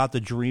alike about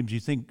the dreams? Do you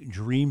think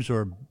dreams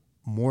are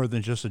more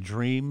than just a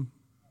dream?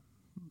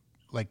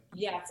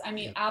 Yes, I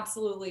mean,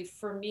 absolutely.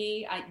 For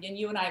me, and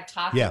you and I have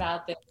talked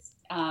about this,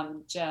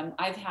 Jim,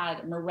 I've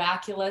had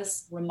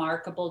miraculous,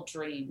 remarkable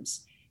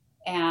dreams.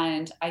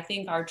 And I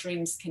think our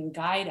dreams can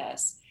guide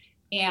us.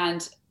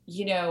 And,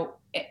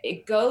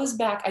 it goes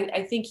back,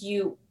 I think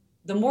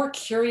the more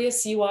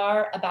curious you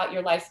are about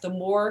your life, the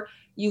more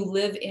you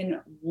live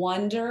in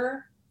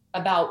wonder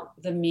about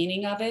the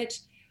meaning of it,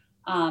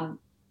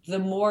 the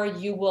more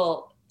you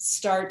will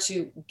start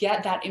to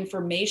get that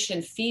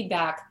information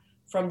feedback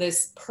from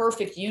this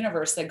perfect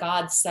universe that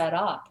God set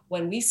up.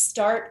 When we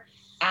start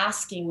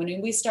asking,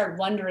 when we start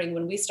wondering,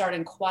 when we start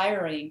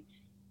inquiring,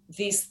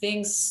 these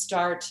things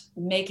start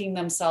making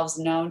themselves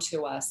known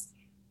to us.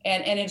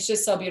 And it's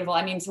just so beautiful.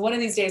 I mean, one of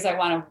these days I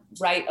want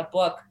to write a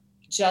book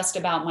just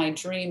about my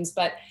dreams,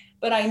 but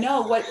I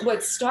know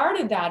what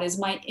started that is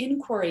my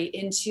inquiry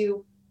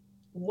into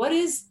what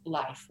is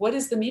life? What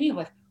is the meaning of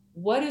life?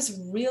 What is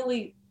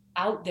really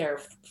out there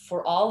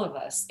for all of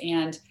us?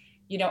 And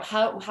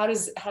how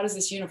does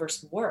this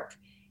universe work?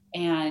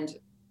 And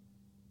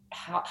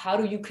how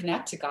do you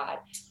connect to God?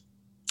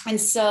 And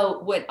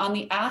so on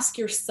the ask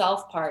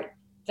yourself part,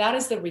 that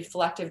is the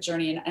reflective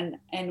journey.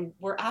 And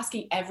we're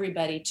asking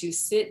everybody to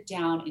sit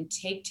down and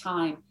take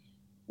time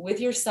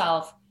with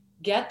yourself,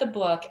 get the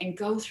book, and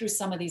go through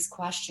some of these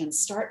questions.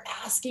 Start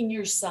asking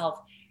yourself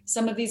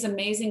some of these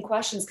amazing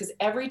questions, because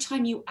every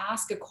time you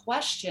ask a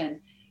question,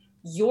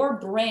 your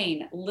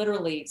brain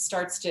literally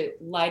starts to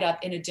light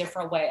up in a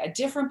different way. A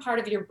different part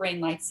of your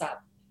brain lights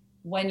up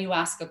when you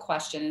ask a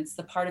question. It's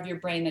the part of your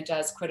brain that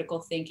does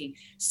critical thinking.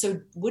 So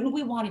wouldn't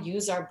we want to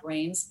use our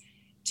brains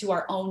to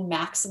our own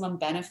maximum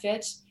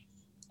benefit?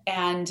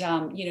 And,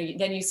 then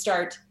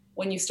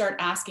when you start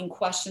asking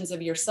questions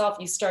of yourself,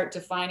 you start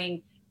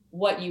defining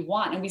what you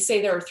want. And we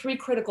say there are 3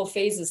 critical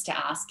phases to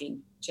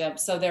asking, Jim.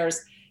 So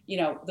there's,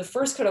 the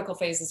first critical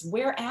phase is,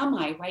 where am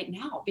I right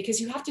now?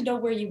 Because you have to know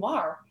where you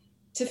are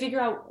to figure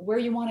out where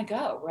you want to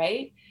go,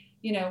 right?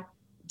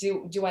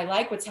 Do I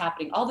like what's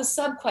happening? All the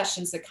sub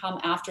questions that come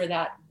after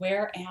that,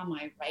 where am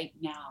I right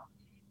now?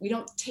 We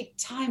don't take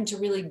time to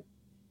really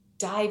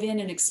dive in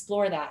and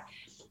explore that.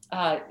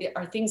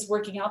 Are things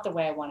working out the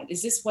way I wanted?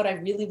 Is this what I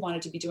really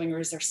wanted to be doing, or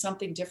is there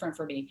something different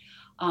for me?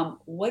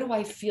 What do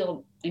I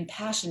feel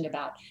impassioned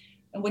about?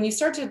 And when you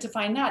start to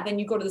define that, then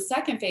you go to the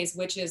second phase,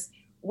 which is,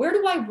 where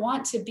do I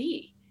want to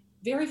be?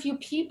 Very few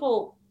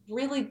people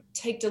really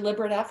take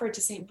deliberate effort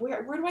to say,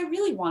 where do I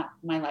really want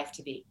my life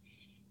to be?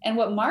 And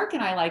what Mark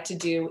and I like to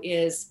do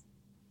is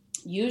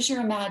use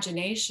your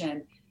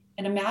imagination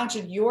and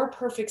imagine your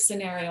perfect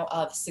scenario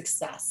of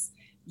success,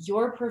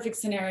 your perfect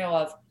scenario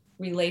of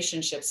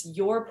relationships,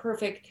 your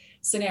perfect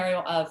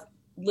scenario of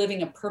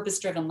living a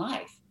purpose-driven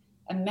life.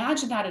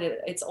 Imagine that at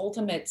its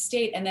ultimate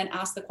state, and then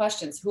ask the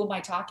questions: who am I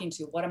talking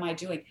to? What am I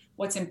doing?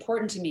 What's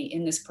important to me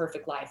in this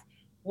perfect life?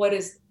 What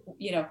is,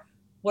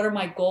 what are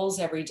my goals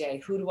every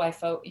day? Who do I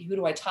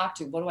talk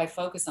to? What do I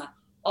focus on?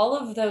 All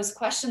of those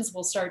questions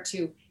will start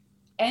to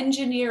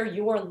engineer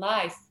your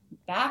life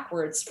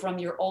backwards from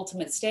your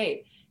ultimate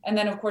state. And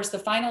then, of course, the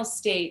final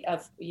state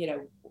of,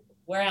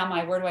 where am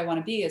I? Where do I want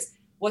to be? Is,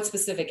 what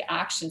specific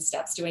action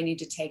steps do I need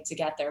to take to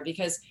get there?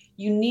 Because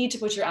you need to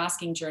put your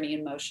asking journey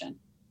in motion.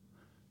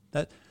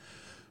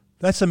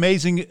 That's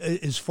amazing.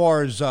 As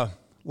far as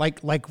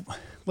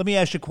let me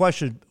ask you a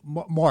question,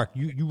 Mark.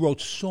 You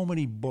wrote so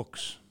many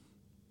books.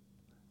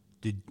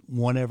 Did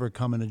one ever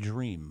come in a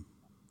dream?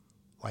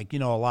 A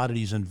lot of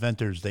these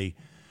inventors, they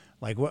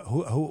like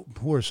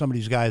who are some of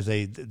these guys?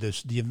 The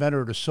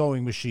inventor of the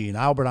sewing machine,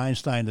 Albert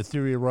Einstein, the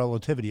theory of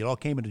relativity. It all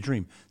came in a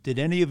dream. Did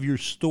any of your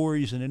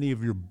stories and any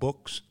of your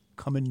books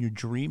come in your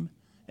dream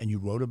and you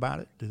wrote about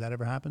it? Did that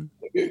ever happen?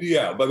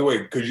 Yeah, by the way,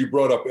 because you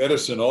brought up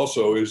Edison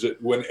also, is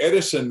that when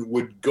Edison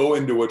would go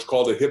into what's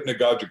called a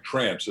hypnagogic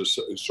trance, as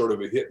sort of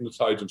a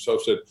hypnotize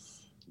himself, said,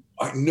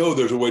 I know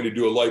there's a way to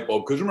do a light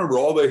bulb. Because remember,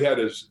 all they had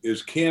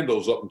is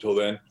candles up until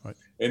then. Right.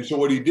 And so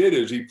what he did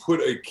is he put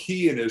a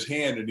key in his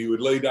hand, and he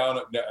would lay down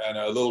on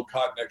a little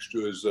cot next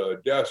to his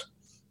desk.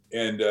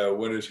 And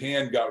when his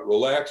hand got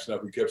relaxed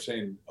enough, he kept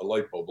saying, a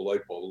light bulb, a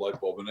light bulb, a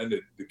light bulb. And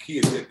then the key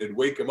would hit, it'd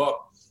wake him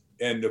up.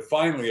 And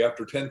finally,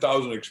 after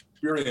 10,000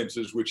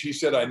 experiences, which he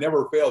said, I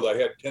never failed. I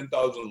had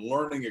 10,000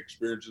 learning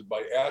experiences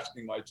by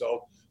asking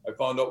myself. I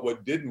found out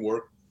what didn't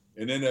work.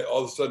 And then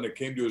all of a sudden it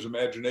came to his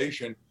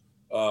imagination,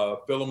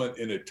 filament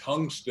in a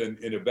tungsten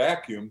in a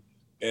vacuum.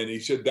 And he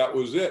said that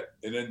was it.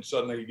 And then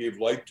suddenly he gave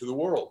light to the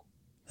world.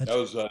 That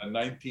was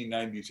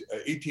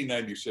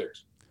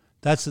 1896.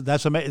 That's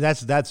amazing.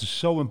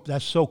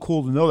 That's so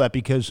cool to know that,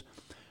 because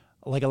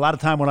like a lot of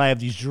time when I have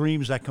these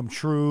dreams that come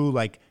true,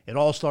 like it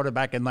all started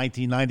back in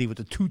 1990 with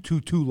the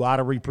 222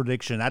 lottery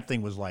prediction. That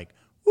thing was like,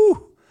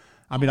 whoo.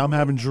 I mean, I'm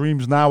having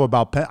dreams now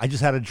about, I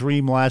just had a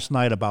dream last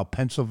night about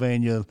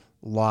Pennsylvania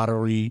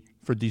lottery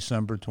for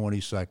December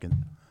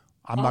 22nd.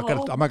 I'm not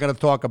gonna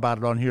talk about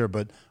it on here,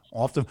 but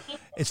often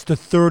it's the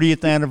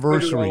 30th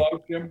anniversary.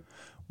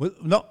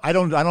 No, I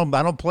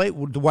don't play.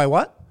 Do I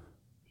what?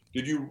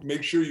 Did you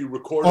make sure you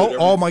recorded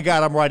everything? Oh my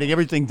God, I'm writing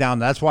everything down.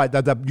 That's why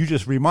you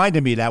just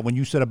reminded me that when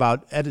you said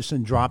about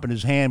Edison dropping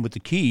his hand with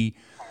the key,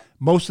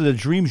 most of the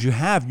dreams you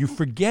have, you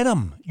forget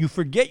them. You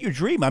forget your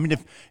dream. I mean,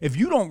 if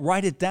you don't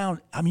write it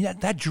down, I mean,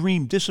 that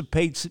dream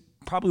dissipates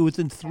probably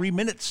within 3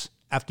 minutes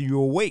after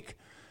you're awake.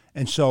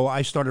 And so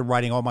I started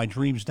writing all my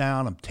dreams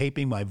down. I'm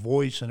taping my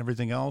voice and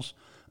everything else.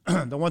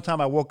 The one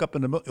time I woke up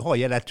in the middle,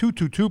 that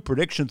 222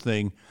 prediction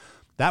thing,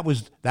 that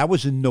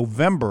was in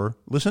November.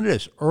 Listen to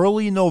this,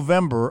 early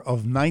November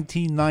of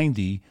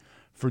 1990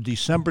 for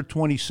December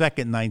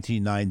 22nd,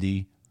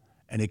 1990,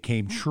 and it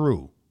came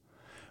true.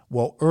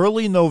 Well,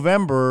 early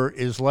November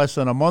is less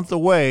than a month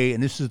away,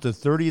 and this is the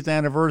 30th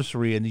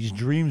anniversary, and these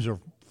dreams are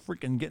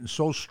freaking getting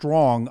so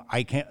strong.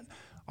 I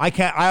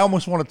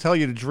almost want to tell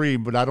you the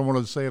dream, but I don't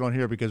want to say it on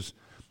here because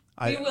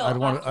I don't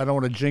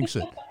want to jinx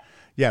it.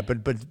 Yeah,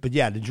 but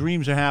yeah, the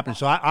dreams are happening.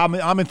 So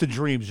I'm into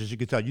dreams, as you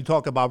can tell. You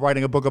talk about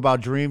writing a book about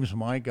dreams.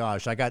 My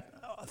gosh, I got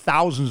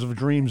thousands of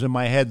dreams in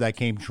my head that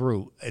came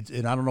true,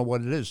 and I don't know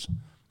what it is.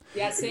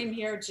 Yeah, same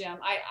here, Jim.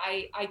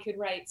 I could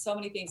write so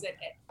many things,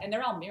 and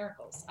they're all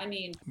miracles. I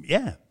mean,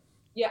 yeah.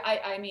 Yeah,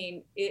 I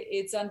mean,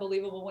 it's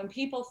unbelievable when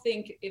people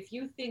think, if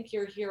you think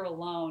you're here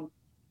alone,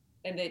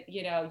 and that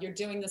you're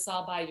doing this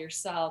all by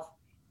yourself,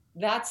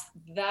 that's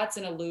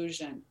an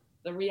illusion.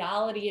 The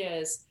reality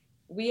is,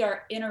 we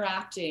are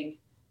interacting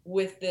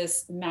with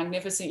this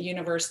magnificent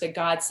universe that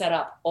God set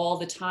up all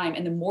the time.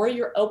 And the more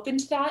you're open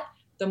to that,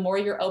 the more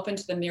you're open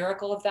to the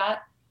miracle of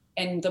that,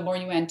 and the more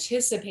you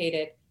anticipate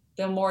it,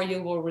 the more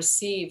you will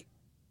receive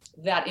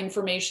that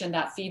information,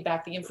 that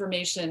feedback. The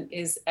information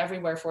is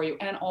everywhere for you.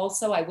 And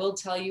also, I will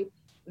tell you,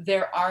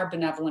 there are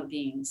benevolent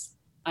beings.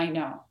 I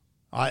know.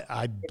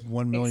 I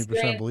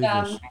 1,000,000% believe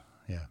this.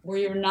 Yeah. Where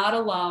you're not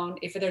alone.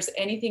 If there's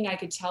anything I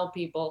could tell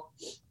people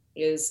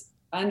is,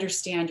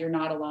 understand you're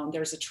not alone.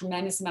 There's a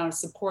tremendous amount of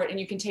support, and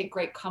you can take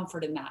great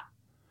comfort in that.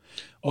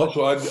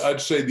 Also,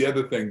 I'd say the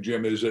other thing,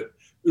 Jim, is that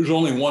there's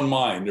only one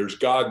mind. There's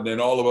God, and then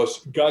all of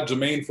us. God's a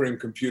mainframe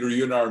computer.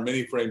 You and I are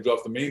many frames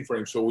off the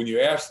mainframe. So when you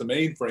ask the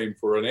mainframe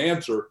for an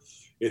answer,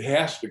 it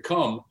has to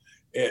come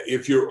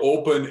if you're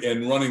open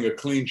and running a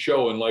clean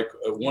show. And like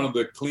one of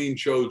the clean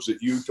shows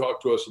that you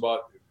talked to us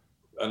about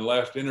in the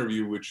last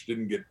interview, which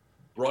didn't get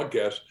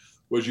broadcast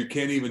was you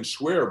can't even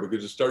swear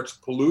because it starts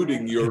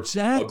polluting your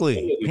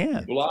exactly.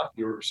 ability to block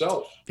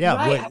yourself. Yeah,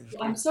 right.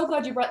 I'm so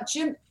glad you brought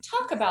Jim.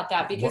 Talk about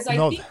that, because I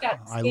think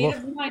that state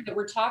of mind that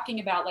we're talking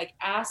about, like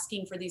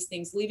asking for these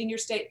things, leaving your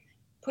state,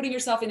 putting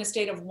yourself in a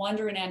state of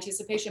wonder and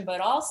anticipation, but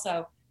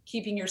also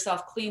keeping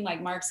yourself clean,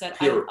 like Mark said.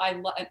 I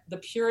love the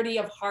purity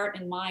of heart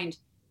and mind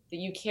that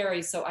you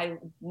carry. So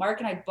Mark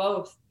and I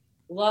both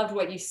loved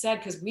what you said,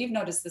 because we've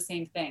noticed the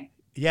same thing.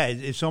 Yeah,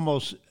 it's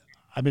almost.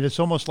 I mean, it's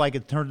almost like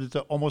it turned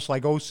into almost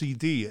like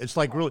OCD. It's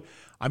like really.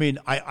 I mean,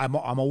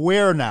 I'm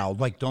aware now.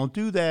 Like, don't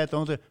do that.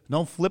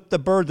 Don't flip the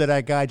bird to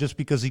that guy just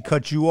because he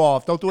cut you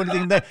off. Don't do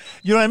anything that.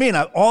 You know what I mean?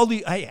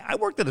 I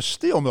worked at a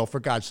steel mill, for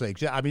God's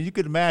sakes. I mean, you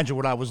could imagine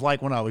what I was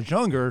like when I was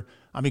younger.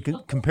 I mean,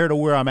 compared to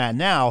where I'm at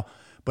now.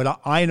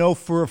 But I know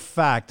for a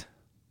fact,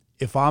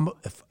 if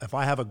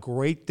I have a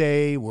great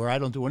day where I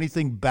don't do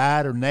anything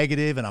bad or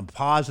negative, and I'm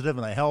positive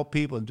and I help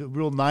people and do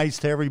real nice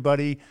to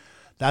everybody,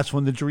 that's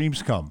when the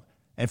dreams come.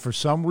 And for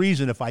some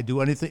reason, if I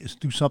do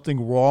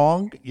something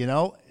wrong,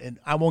 and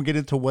I won't get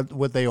into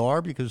what they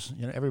are, because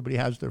everybody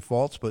has their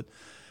faults, but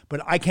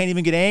I can't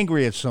even get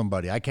angry at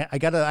somebody. You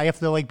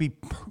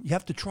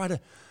have to try to,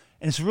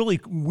 and it's really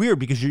weird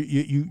because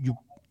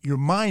your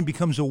mind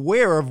becomes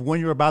aware of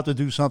when you're about to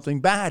do something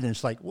bad, and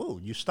it's like, whoa,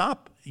 you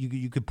stop.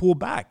 You could pull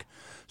back.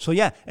 So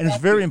yeah, and it's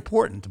very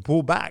important to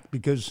pull back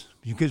because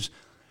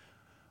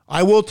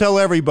I will tell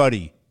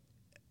everybody,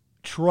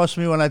 trust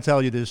me when I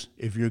tell you this,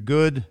 if you're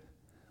good,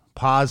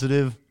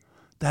 positive,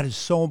 that is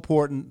so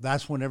important.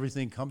 That's when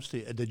everything comes to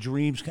you. The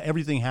dreams,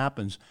 everything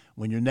happens.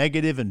 When you're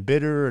negative and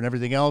bitter and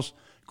everything else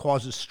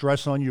causes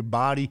stress on your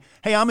body.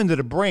 Hey, I'm into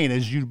the brain,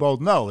 as you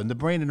both know, and the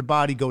brain and the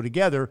body go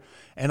together.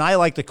 And I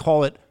like to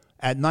call it,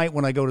 at night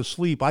when I go to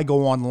sleep, I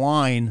go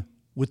online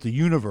with the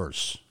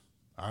universe.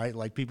 All right,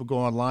 like people go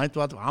online.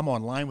 I'm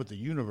online with the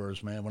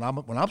universe, man. When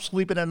I'm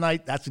sleeping at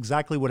night, that's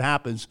exactly what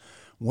happens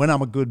when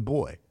I'm a good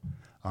boy.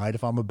 All right,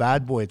 if I'm a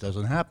bad boy, it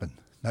doesn't happen.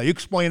 Now, you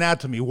explain that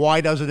to me. Why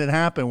doesn't it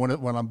happen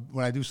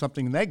when I do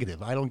something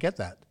negative? I don't get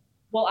that.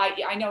 Well,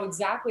 I know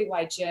exactly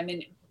why, Jim.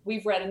 And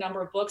we've read a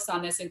number of books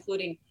on this,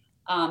 including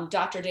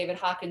Dr. David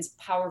Hawkins'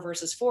 Power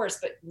versus Force.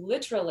 But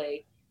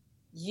literally,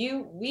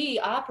 we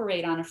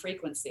operate on a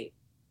frequency,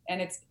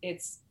 and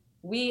it's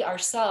we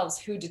ourselves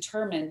who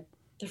determine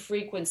the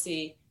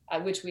frequency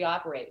at which we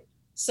operate.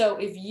 So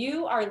if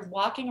you are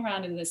walking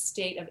around in this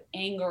state of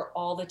anger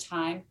all the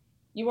time,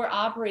 you are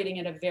operating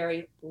at a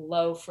very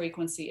low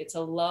frequency. It's a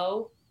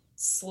low,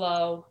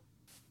 slow,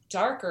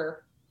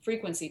 darker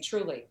frequency,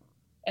 truly.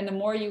 And the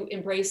more you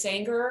embrace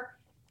anger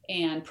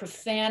and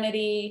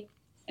profanity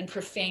and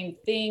profane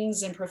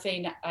things and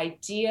profane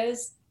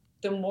ideas,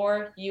 the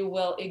more you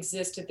will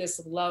exist at this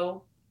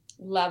low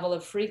level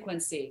of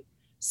frequency.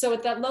 So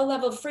at that low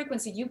level of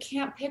frequency, you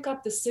can't pick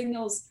up the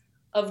signals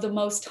of the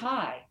Most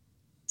High.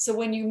 So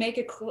when you make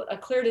a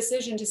clear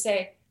decision to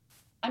say,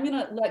 I'm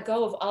going to let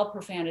go of all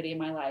profanity in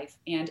my life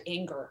and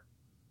anger,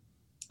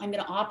 I'm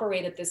going to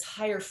operate at this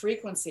higher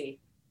frequency.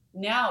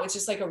 Now it's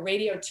just like a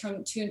radio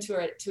tuned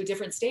to a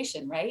different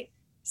station, right?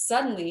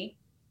 Suddenly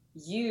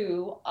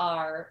you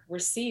are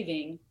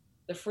receiving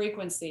the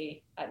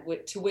frequency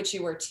to which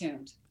you are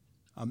tuned.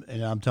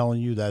 And I'm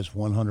telling you, that's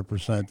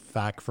 100%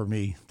 fact for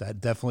me. That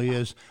definitely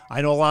is.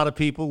 I know a lot of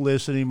people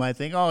listening might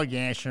think, oh,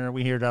 yeah, sure,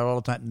 we hear that all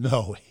the time.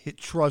 No,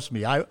 trust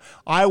me. I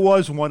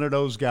was one of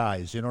those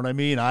guys. You know what I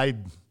mean? I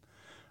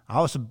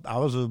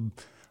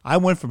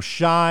went from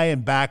shy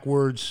and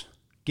backwards,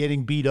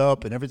 getting beat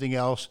up and everything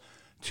else,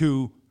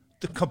 to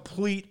the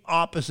complete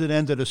opposite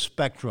end of the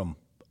spectrum,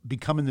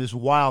 becoming this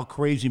wild,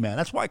 crazy man.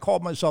 That's why I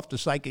called myself the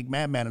psychic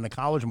madman in the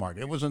college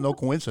market. It wasn't no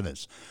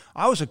coincidence.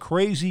 I was a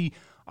crazy.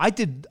 I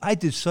did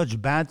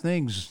such bad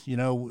things. I'm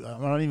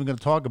not even going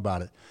to talk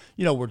about it.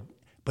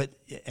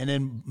 And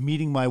then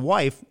meeting my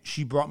wife,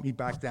 she brought me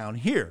back down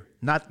here.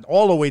 Not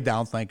all the way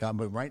down, thank God,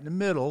 but right in the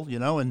middle,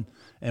 and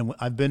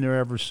I've been there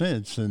ever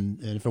since.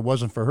 And if it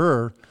wasn't for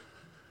her,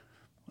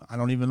 I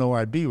don't even know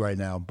where I'd be right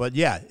now. But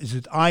yeah,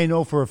 I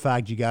know for a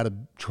fact you got to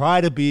try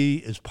to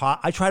be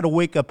I try to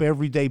wake up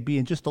every day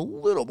being just a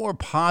little more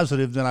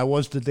positive than I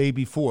was the day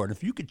before. And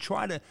if you could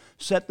try to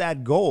set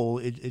that goal,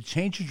 it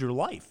changes your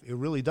life. It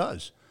really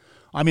does.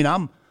 I mean,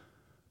 I'm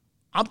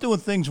doing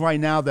things right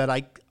now that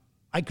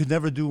I could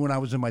never do when I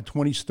was in my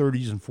 20s,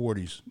 30s, and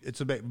 40s.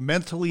 It's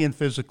mentally and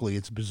physically,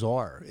 it's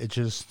bizarre. It's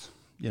just,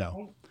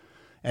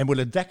 and with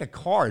a deck of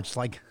cards,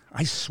 like,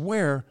 I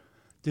swear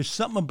there's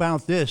something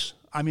about this.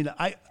 I mean,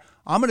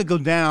 I'm going to go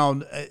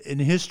down in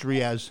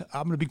history as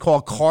I'm going to be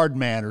called Card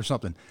Man or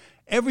something.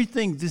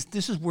 Everything,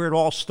 this is where it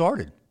all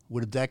started,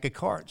 with a deck of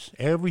cards.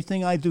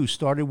 Everything I do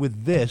started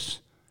with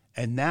this,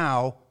 and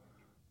now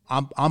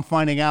I'm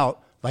finding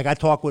out. Like, I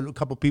talk with a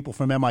couple people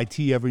from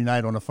MIT every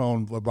night on the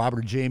phone.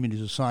 Robert Jamin,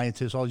 he's a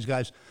scientist, all these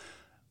guys.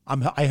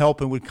 I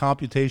help him with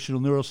computational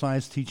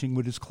neuroscience, teaching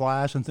with his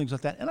class and things like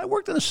that. And I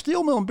worked in a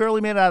steel mill and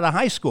barely made it out of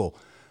high school.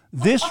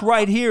 This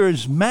right here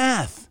is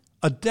math.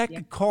 A deck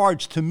of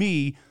cards, to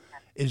me,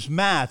 is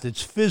math.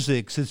 It's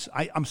physics.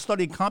 I'm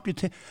studying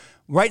computation.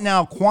 right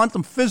now,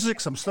 quantum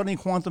physics. I'm studying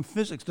quantum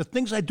physics. The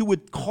things I do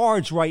with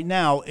cards right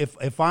now,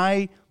 if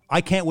I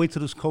can't wait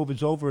till this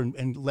COVID's over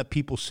and let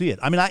people see it.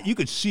 I mean, you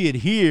could see it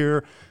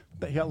here,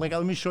 but like,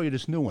 let me show you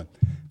this new one.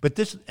 But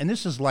this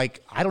is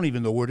like, I don't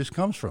even know where this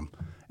comes from.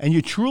 And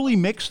you truly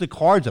mix the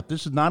cards up.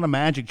 This is not a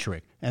magic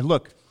trick. And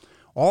look,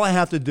 all I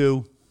have to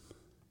do,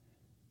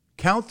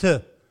 count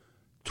to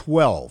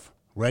 12.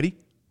 Ready?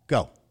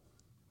 Go.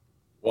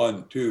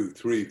 1, 2,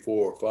 3,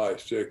 4, 5,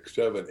 6,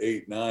 7,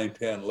 8, 9,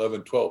 10,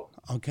 11, 12.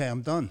 Okay,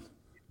 I'm done.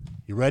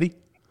 You ready?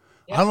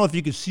 Yep. I don't know if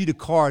you can see the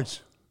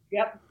cards.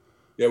 Yep.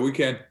 Yeah, we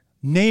can.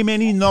 Name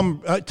any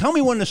number. Tell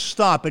me when to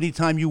stop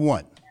anytime you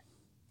want.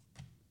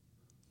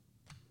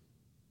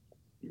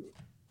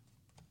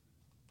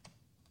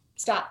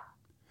 Stop.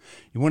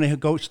 You want to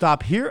go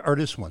stop here or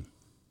this one?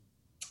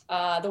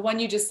 The one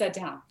you just said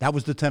down. That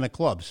was the 10 of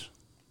clubs.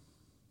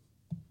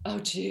 Oh,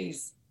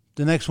 geez.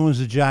 The next one's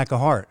the jack of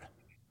heart.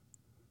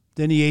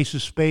 Then the ace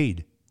of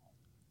spade.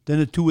 Then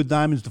the 2 of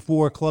diamonds, the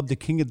 4 of club, the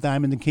king of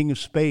diamond, the king of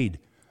spade.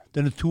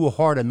 Then the 2 of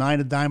heart, a 9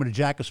 of diamond, a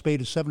jack of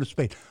spade, a 7 of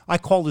spade. I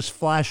call this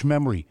flash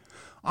memory.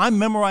 I'm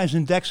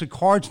memorizing decks of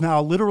cards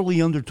now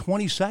literally under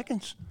 20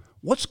 seconds.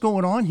 What's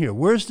going on here?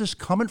 Where's this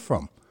coming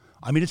from?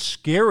 I mean, it's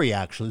scary,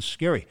 actually. It's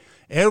scary.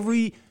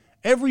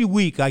 Every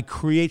week I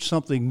create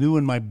something new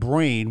in my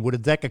brain with a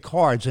deck of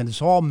cards, and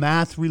it's all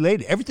math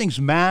related. Everything's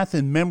math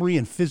and memory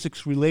and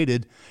physics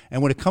related.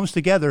 And when it comes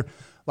together,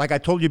 like I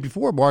told you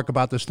before, Mark,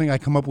 about this thing I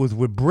come up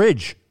with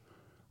bridge.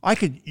 I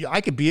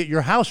could be at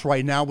your house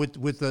right now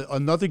with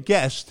another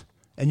guest,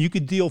 and you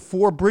could deal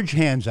 4 bridge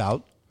hands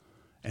out,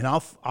 and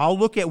I'll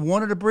look at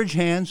one of the bridge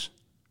hands,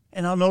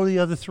 and I'll know the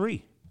other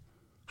 3.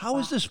 How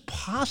is this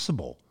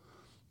possible?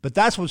 But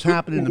that's what's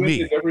happening to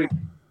me.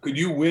 Could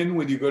you win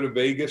when you go to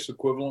Vegas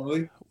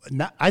equivalently?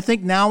 I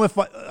think now if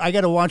I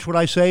got to watch what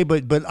I say,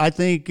 but I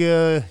think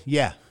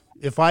yeah,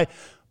 if I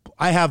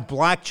have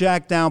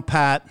blackjack down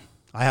pat,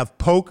 I have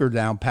poker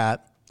down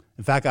pat.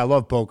 In fact, I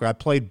love poker. I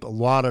played a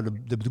lot of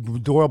the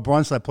Doyle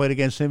Brunson. I played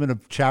against him in a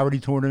charity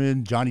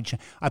tournament.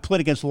 I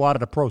played against a lot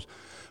of the pros.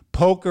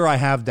 Poker I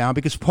have down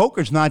because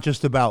poker's not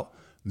just about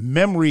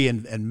memory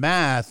and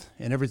math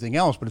and everything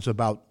else, but it's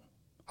about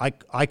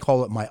I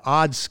call it my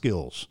odd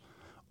skills.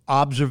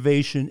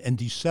 Observation and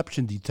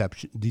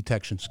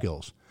detection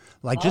skills.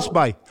 Like just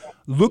by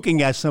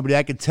looking at somebody,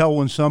 I could tell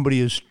when somebody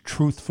is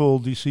truthful,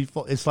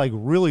 deceitful. It's like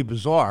really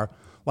bizarre.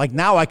 Like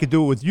now I could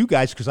do it with you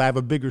guys because I have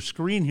a bigger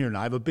screen here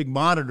now. I have a big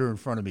monitor in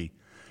front of me.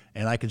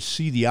 And I can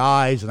see the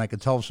eyes and I can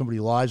tell if somebody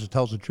lies or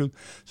tells the truth.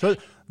 So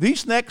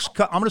these I'm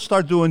going to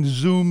start doing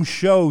Zoom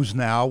shows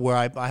now where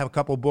I have a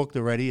couple booked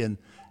already and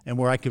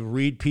where I could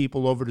read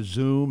people over to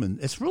Zoom. And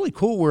it's really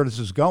cool where this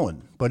is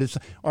going. But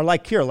or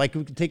like here, like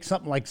we could take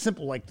something like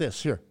simple like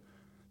this here.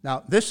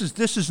 Now, this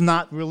is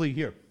not really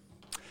here.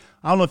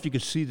 I don't know if you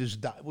can see this.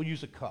 We'll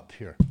use a cup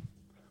here.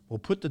 We'll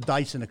put the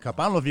dice in a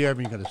cup. I don't know if you're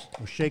ever going to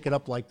we'll shake it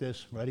up like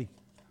this. Ready?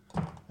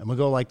 And we'll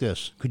go like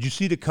this. Could you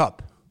see the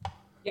cup?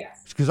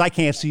 Yes. Because I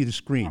can't see the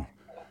screen.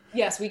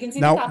 Yes, we can see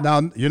the cup.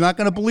 Now, you're not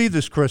going to believe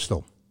this,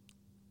 Crystal.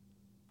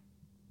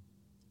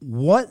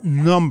 What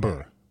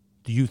number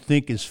do you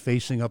think is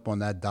facing up on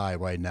that die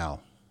right now?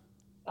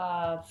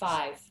 5.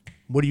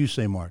 What do you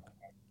say, Mark?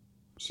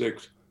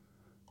 6.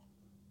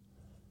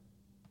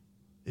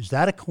 Is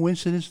that a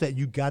coincidence that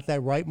you got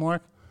that right,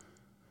 Mark?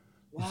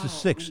 Wow. It's a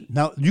 6.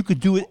 Now, you could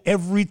do it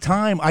every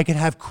time. I could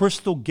have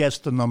Crystal guess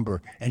the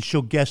number, and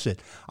she'll guess it.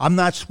 I'm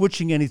not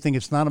switching anything.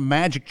 It's not a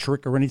magic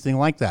trick or anything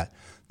like that.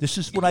 This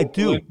is what I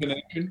do.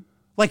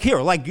 Like here,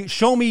 like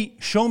show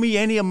me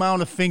any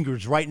amount of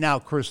fingers right now,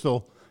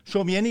 Crystal.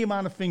 Show me any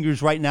amount of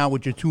fingers right now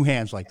with your 2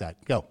 hands like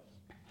that. Go.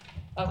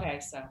 Okay,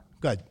 so.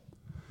 Good.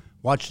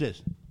 Watch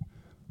this.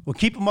 Well,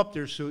 keep them up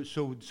there so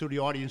the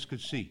audience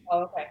could see.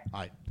 Oh, okay.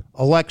 All right.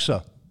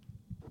 Alexa,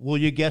 will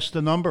you guess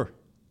the number?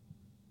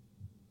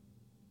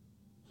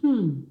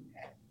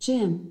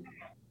 Jim,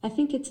 I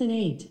think it's an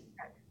 8.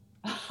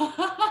 I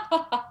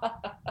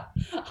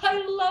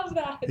love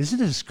that. Isn't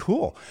this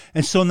cool?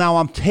 And so now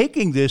I'm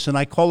taking this and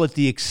I call it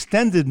the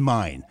extended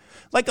mind.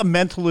 Like a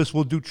mentalist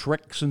will do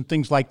tricks and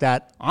things like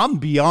that. I'm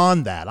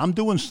beyond that. I'm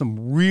doing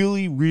some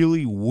really,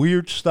 really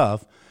weird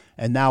stuff.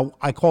 And now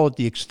I call it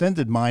the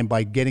extended mind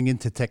by getting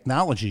into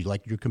technology,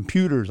 like your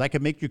computers. I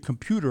can make your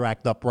computer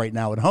act up right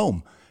now at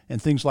home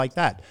and things like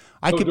that.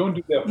 Don't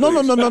do that.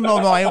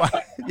 No.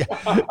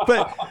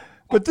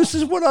 But this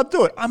is what I'm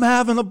doing. I'm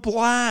having a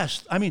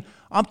blast. I mean,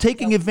 I'm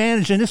taking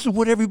advantage, and this is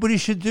what everybody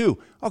should do.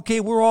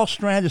 Okay, we're all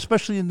stranded,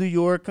 especially in New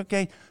York.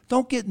 Okay,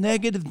 don't get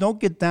negative. Don't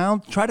get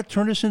down. Try to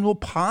turn this into a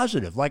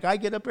positive. Like I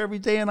get up every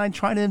day and I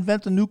try to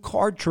invent a new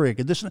card trick.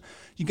 And this,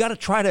 you got to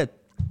try to,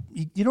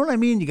 you know what I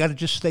mean? You got to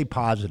just stay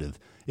positive.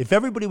 If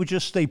everybody would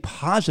just stay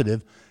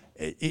positive,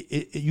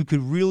 you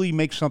could really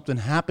make something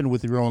happen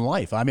with your own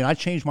life. I mean, I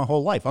changed my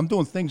whole life. I'm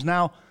doing things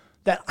now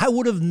that I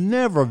would have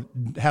never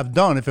have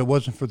done if it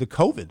wasn't for the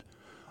COVID.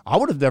 I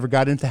would have never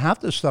got into half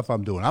this stuff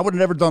I'm doing. I would have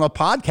never done a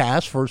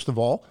podcast, first of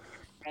all.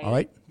 Right. All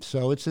right.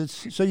 So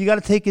so you got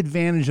to take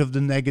advantage of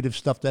the negative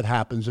stuff that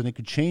happens, and it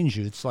could change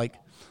you. It's like,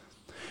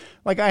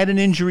 like I had an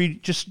injury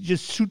just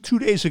 2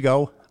 days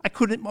ago. I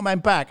couldn't, my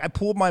back, I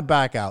pulled my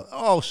back out.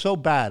 Oh, so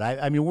bad.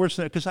 I mean, worse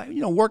than, because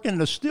working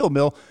in a steel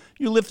mill,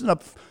 you're lifting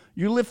up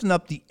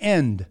the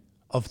end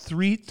of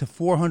 300 to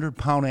 400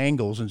 pound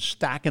angles and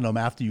stacking them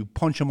after you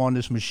punch them on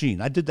this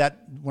machine. I did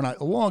that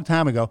a long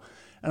time ago,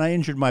 and I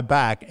injured my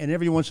back. And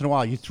every once in a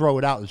while, you throw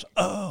it out. It's,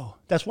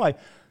 that's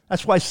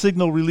why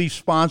Signal Relief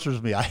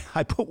sponsors me.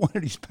 I put one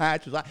of these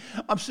patches.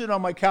 I'm sitting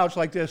on my couch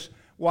like this,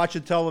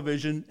 watching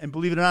television, and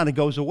believe it or not, it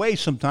goes away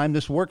sometime.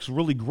 This works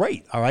really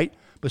great, all right?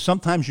 But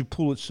sometimes you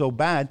pull it so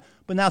bad.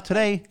 But now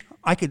today,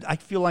 I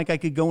feel like I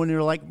could go in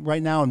there like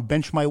right now and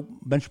bench my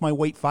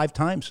weight 5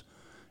 times.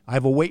 I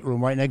have a weight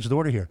room right next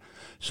door to here.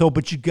 So,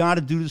 but you got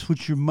to do this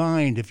with your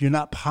mind. If you're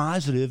not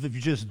positive, if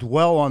you just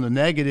dwell on the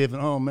negative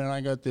and, oh man,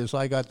 I got this,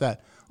 I got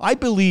that. I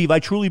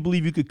truly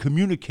believe you could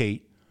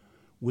communicate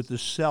with the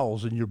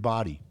cells in your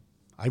body.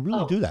 I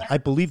really do that. I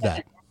believe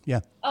that. Yeah.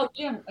 Oh,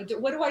 Jim,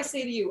 what do I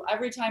say to you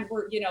every time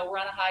we're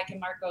on a hike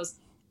and Mark goes,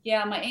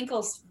 yeah, my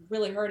ankle's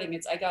really hurting.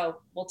 I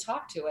go, well,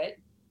 talk to it.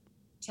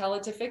 Tell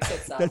it to fix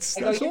itself.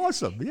 That's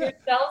awesome. Yeah. Your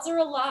cells are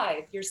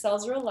alive. Your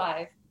cells are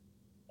alive,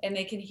 and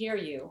they can hear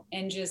you.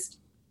 And just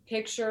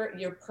picture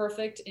your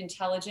perfect,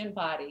 intelligent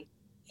body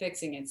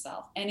fixing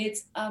itself. And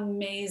it's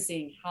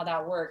amazing how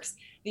that works.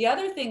 The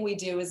other thing we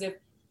do is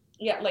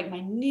like my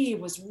knee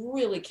was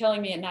really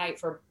killing me at night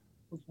for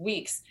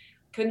weeks.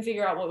 Couldn't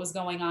figure out what was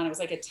going on. It was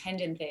like a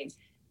tendon thing.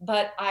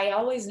 But I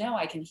always know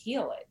I can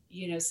heal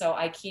it, so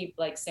I keep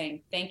like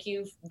saying, thank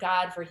you,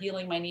 God, for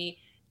healing my knee,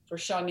 for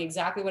showing me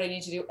exactly what I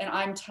need to do. And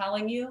I'm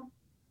telling you,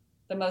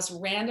 the most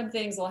random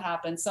things will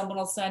happen. Someone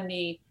will send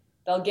me,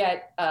 they'll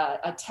get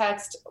a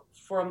text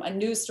from a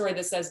news story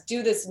that says,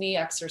 do this knee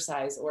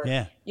exercise, or,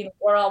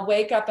 or I'll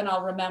wake up and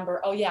I'll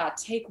remember, oh yeah,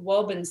 take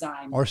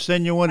Wobenzyme. Or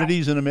send you one of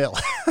these in the mail.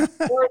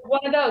 Or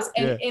one of those.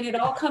 And it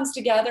all comes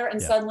together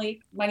and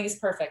suddenly my knee's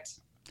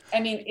perfect. I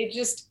mean,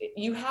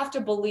 you have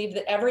to believe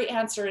that every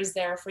answer is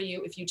there for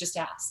you if you just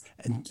ask.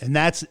 And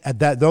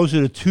those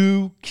are the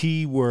 2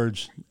 key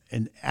words,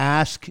 and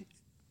ask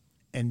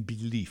and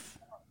belief.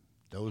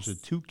 Those are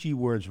 2 key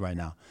words right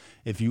now.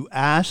 If you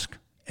ask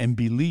and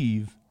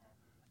believe,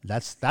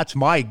 that's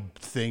my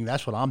thing.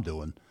 That's what I'm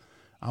doing.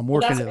 I'm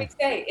working. That's what we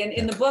say.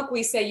 In the book,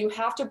 we say you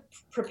have to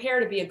prepare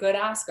to be a good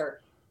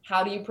asker.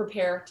 How do you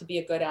prepare to be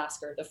a good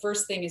asker? The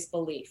first thing is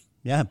belief.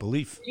 Yeah,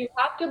 belief. You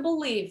have to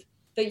believe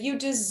that you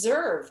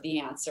deserve the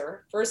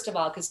answer, first of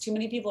all, because too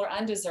many people are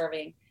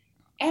undeserving.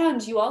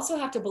 And you also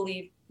have to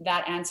believe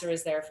that answer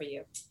is there for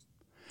you.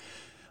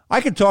 I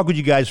could talk with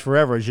you guys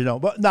forever, as you know.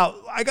 But now,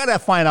 I got to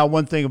find out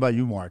one thing about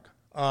you, Mark.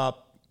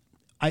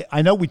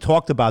 I know we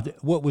talked about,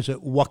 what was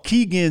it,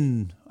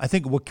 Waukegan, I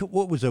think,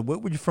 what was it?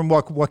 What were you from,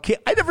 Waukegan?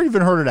 I never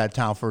even heard of that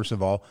town, first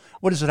of all.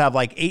 What does it have,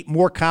 like 8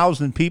 more cows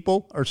than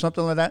people or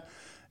something like that?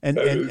 And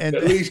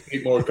at least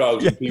 8 more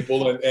cows than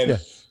people. And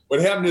what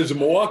happened is the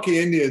Milwaukee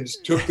Indians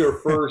took their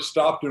first,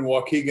 stopped in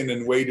Waukegan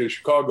and way to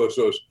Chicago.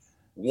 So it's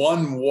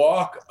one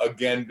walk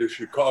again to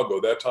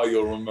Chicago. That's how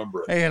you'll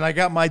remember it. Hey, and I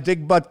got my Dick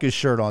Butkus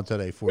shirt on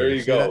today for you. There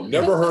you go.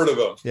 Never heard of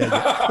him. Yeah,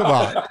 come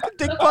on.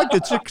 Dick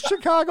Butkus,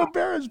 Chicago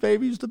Bears,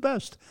 baby. He's the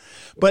best.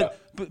 But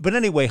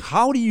anyway,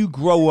 how do you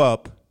grow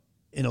up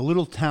in a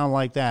little town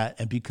like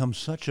that and become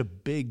such a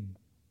big,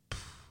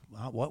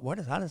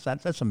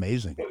 that's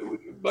amazing.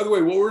 By the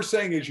way, what we're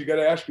saying is you got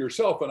to ask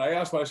yourself, and I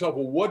asked myself,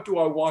 well, what do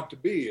I want to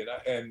be?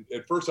 And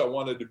at first I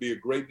wanted to be a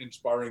great,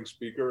 inspiring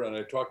speaker, and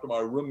I talked to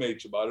my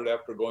roommates about it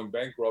after going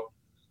bankrupt.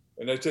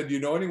 And I said, do you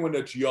know anyone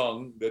that's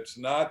young, that's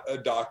not a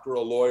doctor, a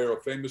lawyer,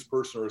 a famous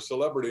person, or a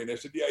celebrity? And they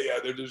said, yeah,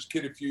 there's this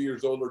kid a few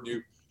years older than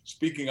you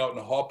speaking out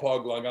in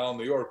Hauppauge, Long Island,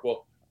 New York.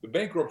 Well, the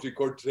bankruptcy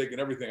court's taking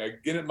everything. I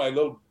get in my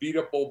little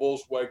beat-up old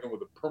Volkswagen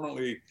with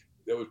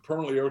that was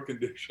permanently air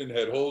conditioned,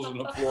 had holes in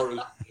the floor.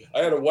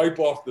 I had to wipe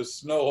off the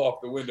snow off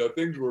the window.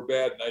 Things were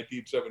bad in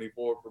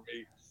 1974 for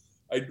me.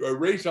 I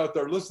race out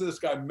there, listen to this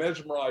guy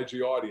mesmerize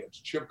the audience,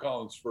 Chip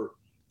Collins, for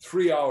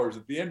 3 hours,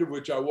 at the end of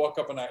which I walk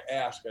up and I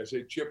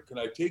say, Chip, can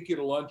I take you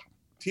to lunch?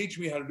 Teach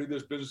me how to do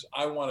this business.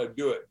 I want to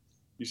do it.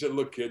 He said,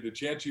 look, kid, the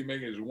chance you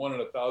make it is 1 in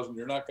 1,000.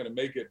 You're not going to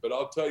make it. But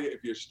I'll tell you,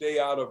 if you stay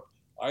out of,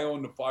 I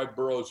own the 5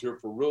 boroughs here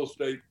for real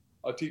estate.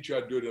 I'll teach you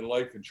how to do it in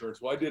life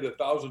insurance. Well, I did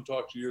 1,000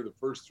 talks a year the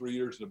first 3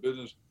 years in the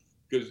business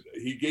because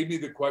he gave me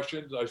the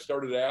questions. I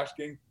started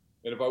asking.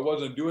 And if I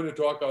wasn't doing a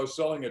talk, I was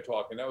selling a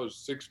talk. And that was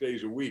 6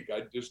 days a week.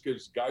 Just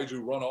because guys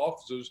who run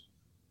offices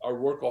are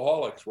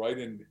workaholics, right?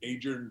 And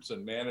agents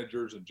and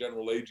managers and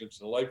general agents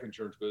in the life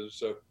insurance business.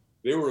 So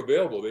they were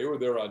available. They were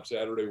there on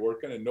Saturday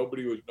working, and no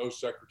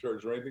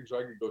secretaries or anything. So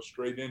I could go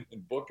straight in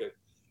and book it.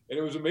 And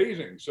it was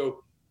amazing.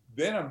 So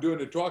then I'm doing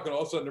the talk, and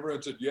all of a sudden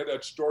everyone said, yeah,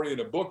 that story in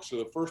a book. So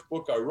the first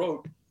book I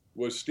wrote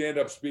was Stand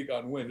Up, Speak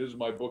on Win. This is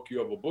my book. You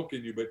have a book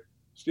in you, but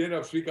Stand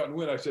Up, Speak on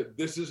Win. I said,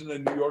 this isn't a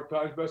New York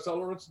Times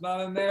bestseller. It's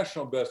not a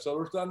national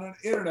bestseller. It's not an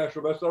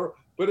international bestseller,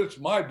 but it's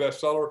my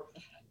bestseller.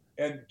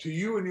 And to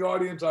you in the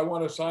audience, I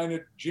want to sign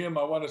it. Jim,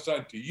 I want to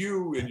sign it to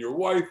you and your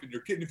wife and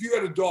your kid. And if you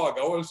had a dog,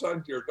 I want to sign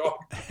it to your dog.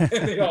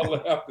 And they all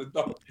laughed.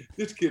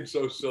 This kid's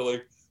so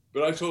silly.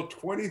 But I sold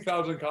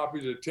 20,000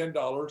 copies at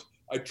 $10.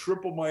 I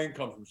tripled my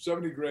income from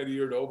 70 grand a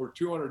year to over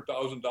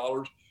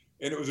 $200,000.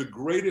 And it was the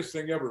greatest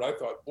thing ever. And I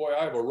thought, boy,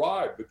 I have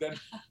arrived. But then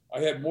I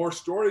had more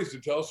stories to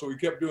tell. So we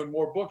kept doing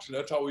more books. And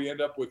that's how we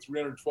end up with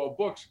 312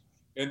 books.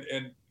 And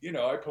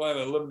I plan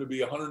on living to be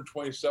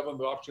 127th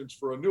options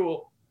for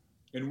renewal.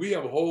 And we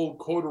have a whole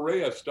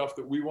coterie of stuff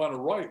that we want to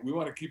write. We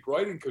want to keep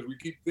writing because we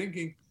keep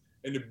thinking.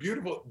 And the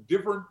beautiful,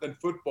 different than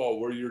football,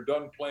 where you're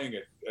done playing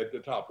it at the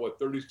top,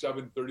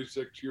 37,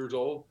 36 years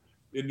old.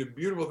 And the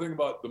beautiful thing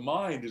about the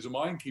mind is the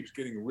mind keeps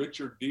getting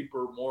richer,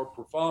 deeper, more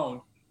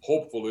profound,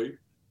 hopefully.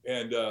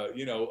 And,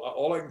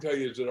 all I can tell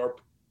you is that our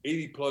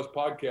 80 plus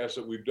podcasts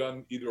that we've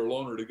done either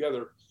alone or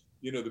together,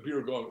 the people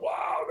are going,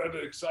 wow, that's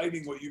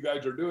exciting what you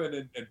guys are doing.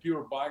 And people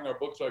are buying our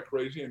books like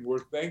crazy. And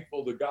we're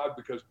thankful to God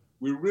because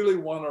we really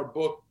want our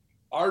book.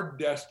 Our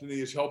destiny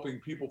is helping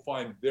people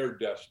find their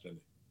destiny.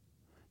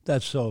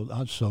 That's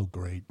so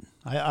great.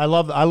 I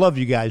love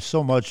you guys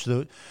so much.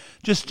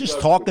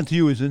 Just talking to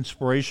you is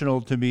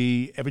inspirational to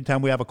me. Every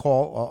time we have a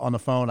call on the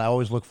phone, I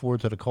always look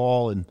forward to the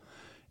call. And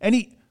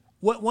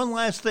one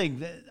last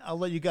thing, I'll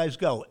let you guys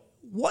go.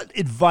 What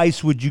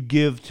advice would you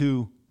give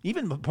to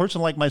even a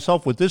person like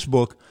myself with this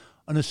book,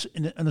 an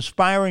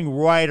aspiring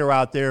writer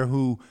out there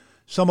who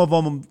some of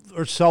them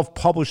are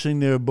self-publishing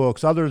their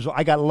books. Others,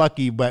 I got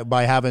lucky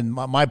by having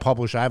my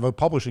publisher. I have a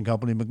publishing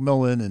company,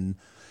 Macmillan,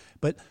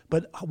 But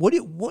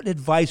what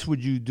advice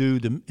would you do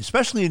to,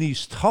 especially in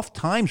these tough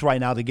times right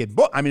now, to get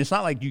book? I mean, it's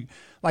not like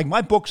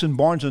my book's in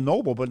Barnes and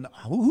Noble, but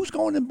who's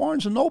going in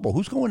Barnes and Noble?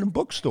 Who's going in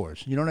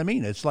bookstores? You know what I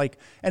mean? It's like,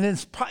 and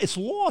it's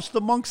lost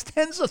amongst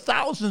tens of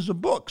thousands of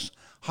books.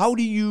 How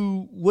do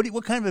you?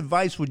 What kind of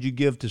advice would you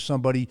give to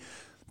somebody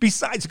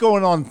besides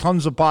going on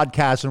tons of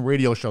podcasts and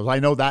radio shows? I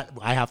know that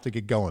I have to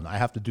get going. I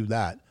have to do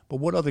that. But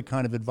what other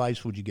kind of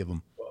advice would you give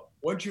them?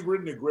 Once you've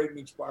written a great and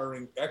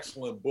inspiring,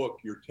 excellent book,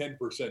 you're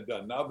 10%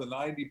 done. Now the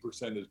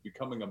 90% is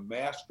becoming a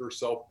master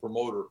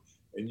self-promoter,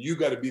 and you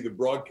got to be the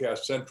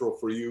broadcast central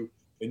for you,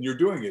 and you're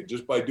doing it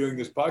just by doing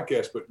this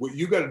podcast. But what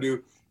you got to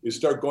do is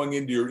start going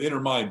into your inner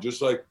mind,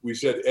 just like we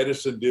said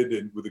Edison did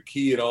and with the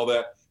key and all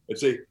that, and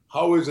say,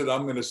 how is it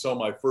I'm going to sell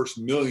my first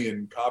 1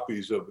 million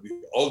copies of the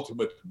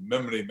ultimate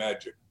memory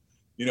magic?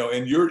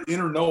 And your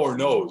inner knower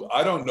knows.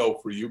 I don't know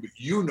for you, but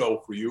you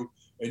know for you.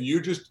 And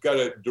you just got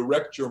to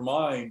direct your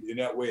mind in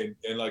that way.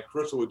 And like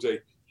Crystal would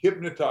say,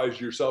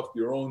 hypnotize yourself to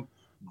your own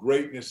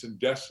greatness and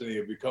destiny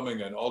of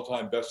becoming an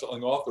all-time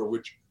best-selling author,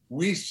 which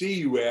we see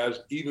you as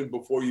even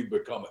before you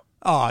become it.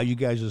 Oh, you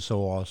guys are so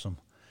awesome.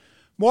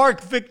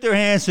 Mark Victor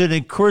Hansen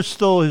and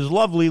Crystal, his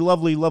lovely,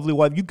 lovely, lovely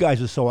wife. You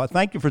guys are so awesome.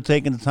 Thank you for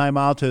taking the time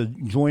out to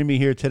join me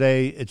here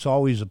today. It's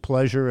always a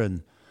pleasure.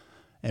 And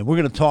we're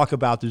going to talk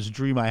about this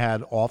dream I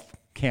had off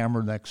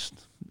camera in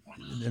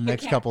the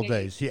next couple of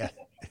days. Yeah.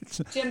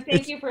 Jim,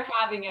 thank you for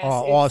having us.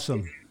 Oh,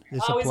 awesome.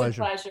 It's always a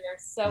pleasure.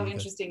 So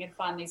interesting and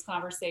fun, these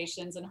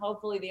conversations. And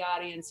hopefully the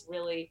audience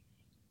really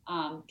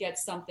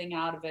gets something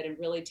out of it and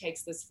really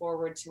takes this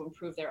forward to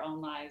improve their own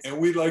lives. And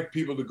we'd like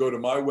people to go to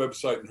my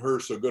website and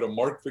hers. So go to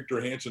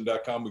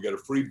markvictorhansen.com. We got a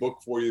free book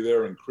for you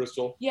there. And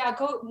Crystal? Yeah,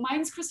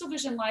 mine's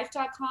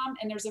crystalvisionlife.com.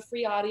 And there's a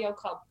free audio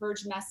called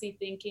Purge Messy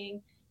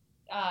Thinking.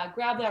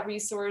 Grab that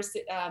resource.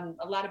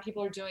 A lot of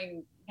people are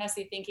doing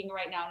messy thinking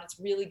right now, and it's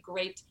really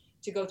great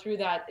to go through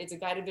that. It's a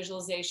guided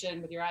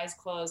visualization with your eyes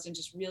closed and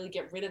just really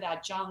get rid of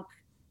that junk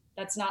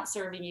that's not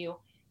serving you.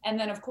 And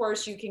then, of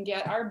course, you can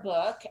get our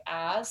book,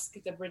 Ask,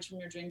 The Bridge from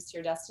Your Dreams to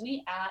Your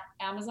Destiny, at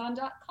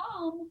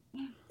Amazon.com.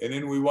 And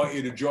then we want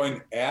you to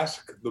join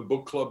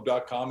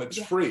AskTheBookClub.com.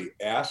 It's free,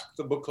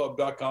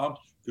 AskTheBookClub.com,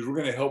 because we're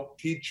going to help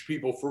teach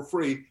people for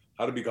free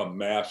how to become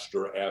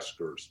master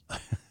askers.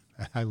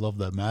 I love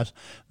that,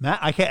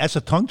 I can't. That's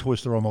a tongue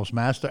twister almost.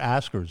 Master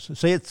askers.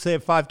 Say it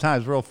 5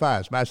 times real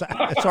fast.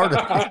 It's hard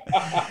to.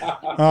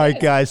 All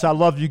right, guys. I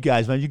love you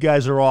guys, man. You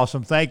guys are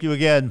awesome. Thank you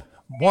again,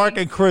 Mark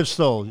and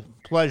Crystal.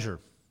 Pleasure.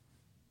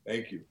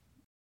 Thank you.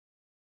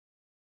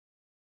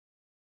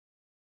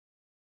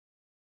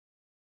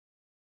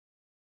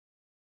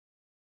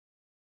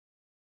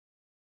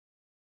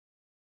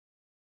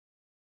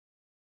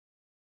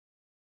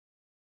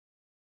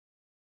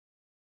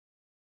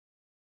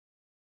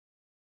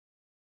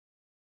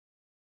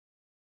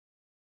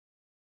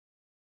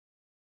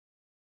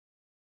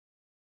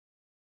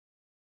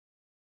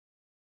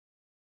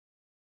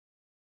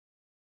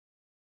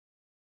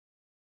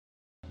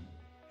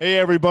 Hey,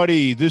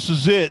 everybody, this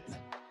is it.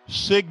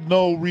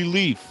 Signal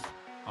Relief.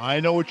 I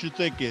know what you're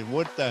thinking.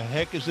 What the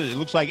heck is it? It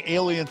looks like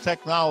alien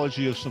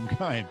technology of some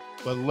kind.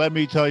 But let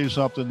me tell you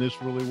something. This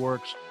really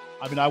works.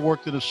 I mean, I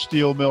worked in a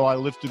steel mill. I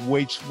lifted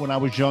weights when I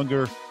was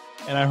younger,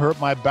 and I hurt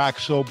my back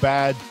so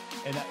bad.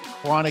 And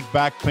chronic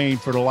back pain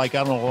for the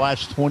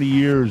last 20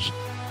 years.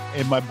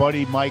 And my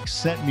buddy Mike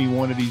sent me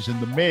one of these in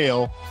the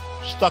mail,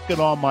 stuck it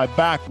on my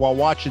back while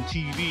watching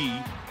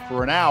TV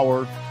for an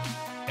hour,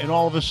 and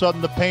all of a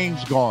sudden the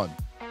pain's gone.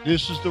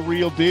 This is the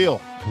real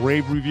deal.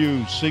 Rave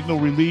reviews,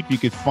 Signal Relief. You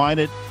can find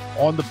it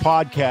on the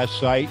podcast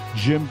site,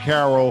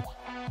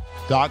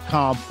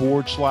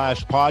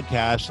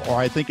 jimcarroll.com/podcast, or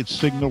I think it's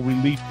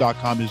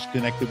signalrelief.com is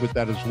connected with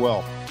that as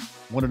well.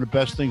 One of the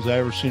best things I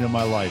ever seen in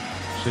my life.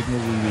 Signal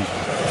Relief.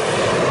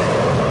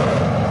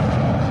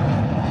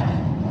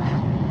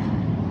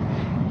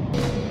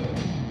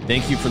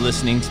 Thank you for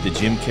listening to the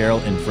Jim Carroll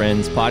and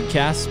Friends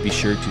podcast. Be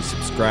sure to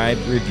subscribe,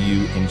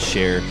 review, and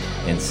share,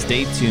 and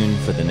stay tuned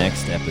for the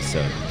next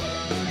episode.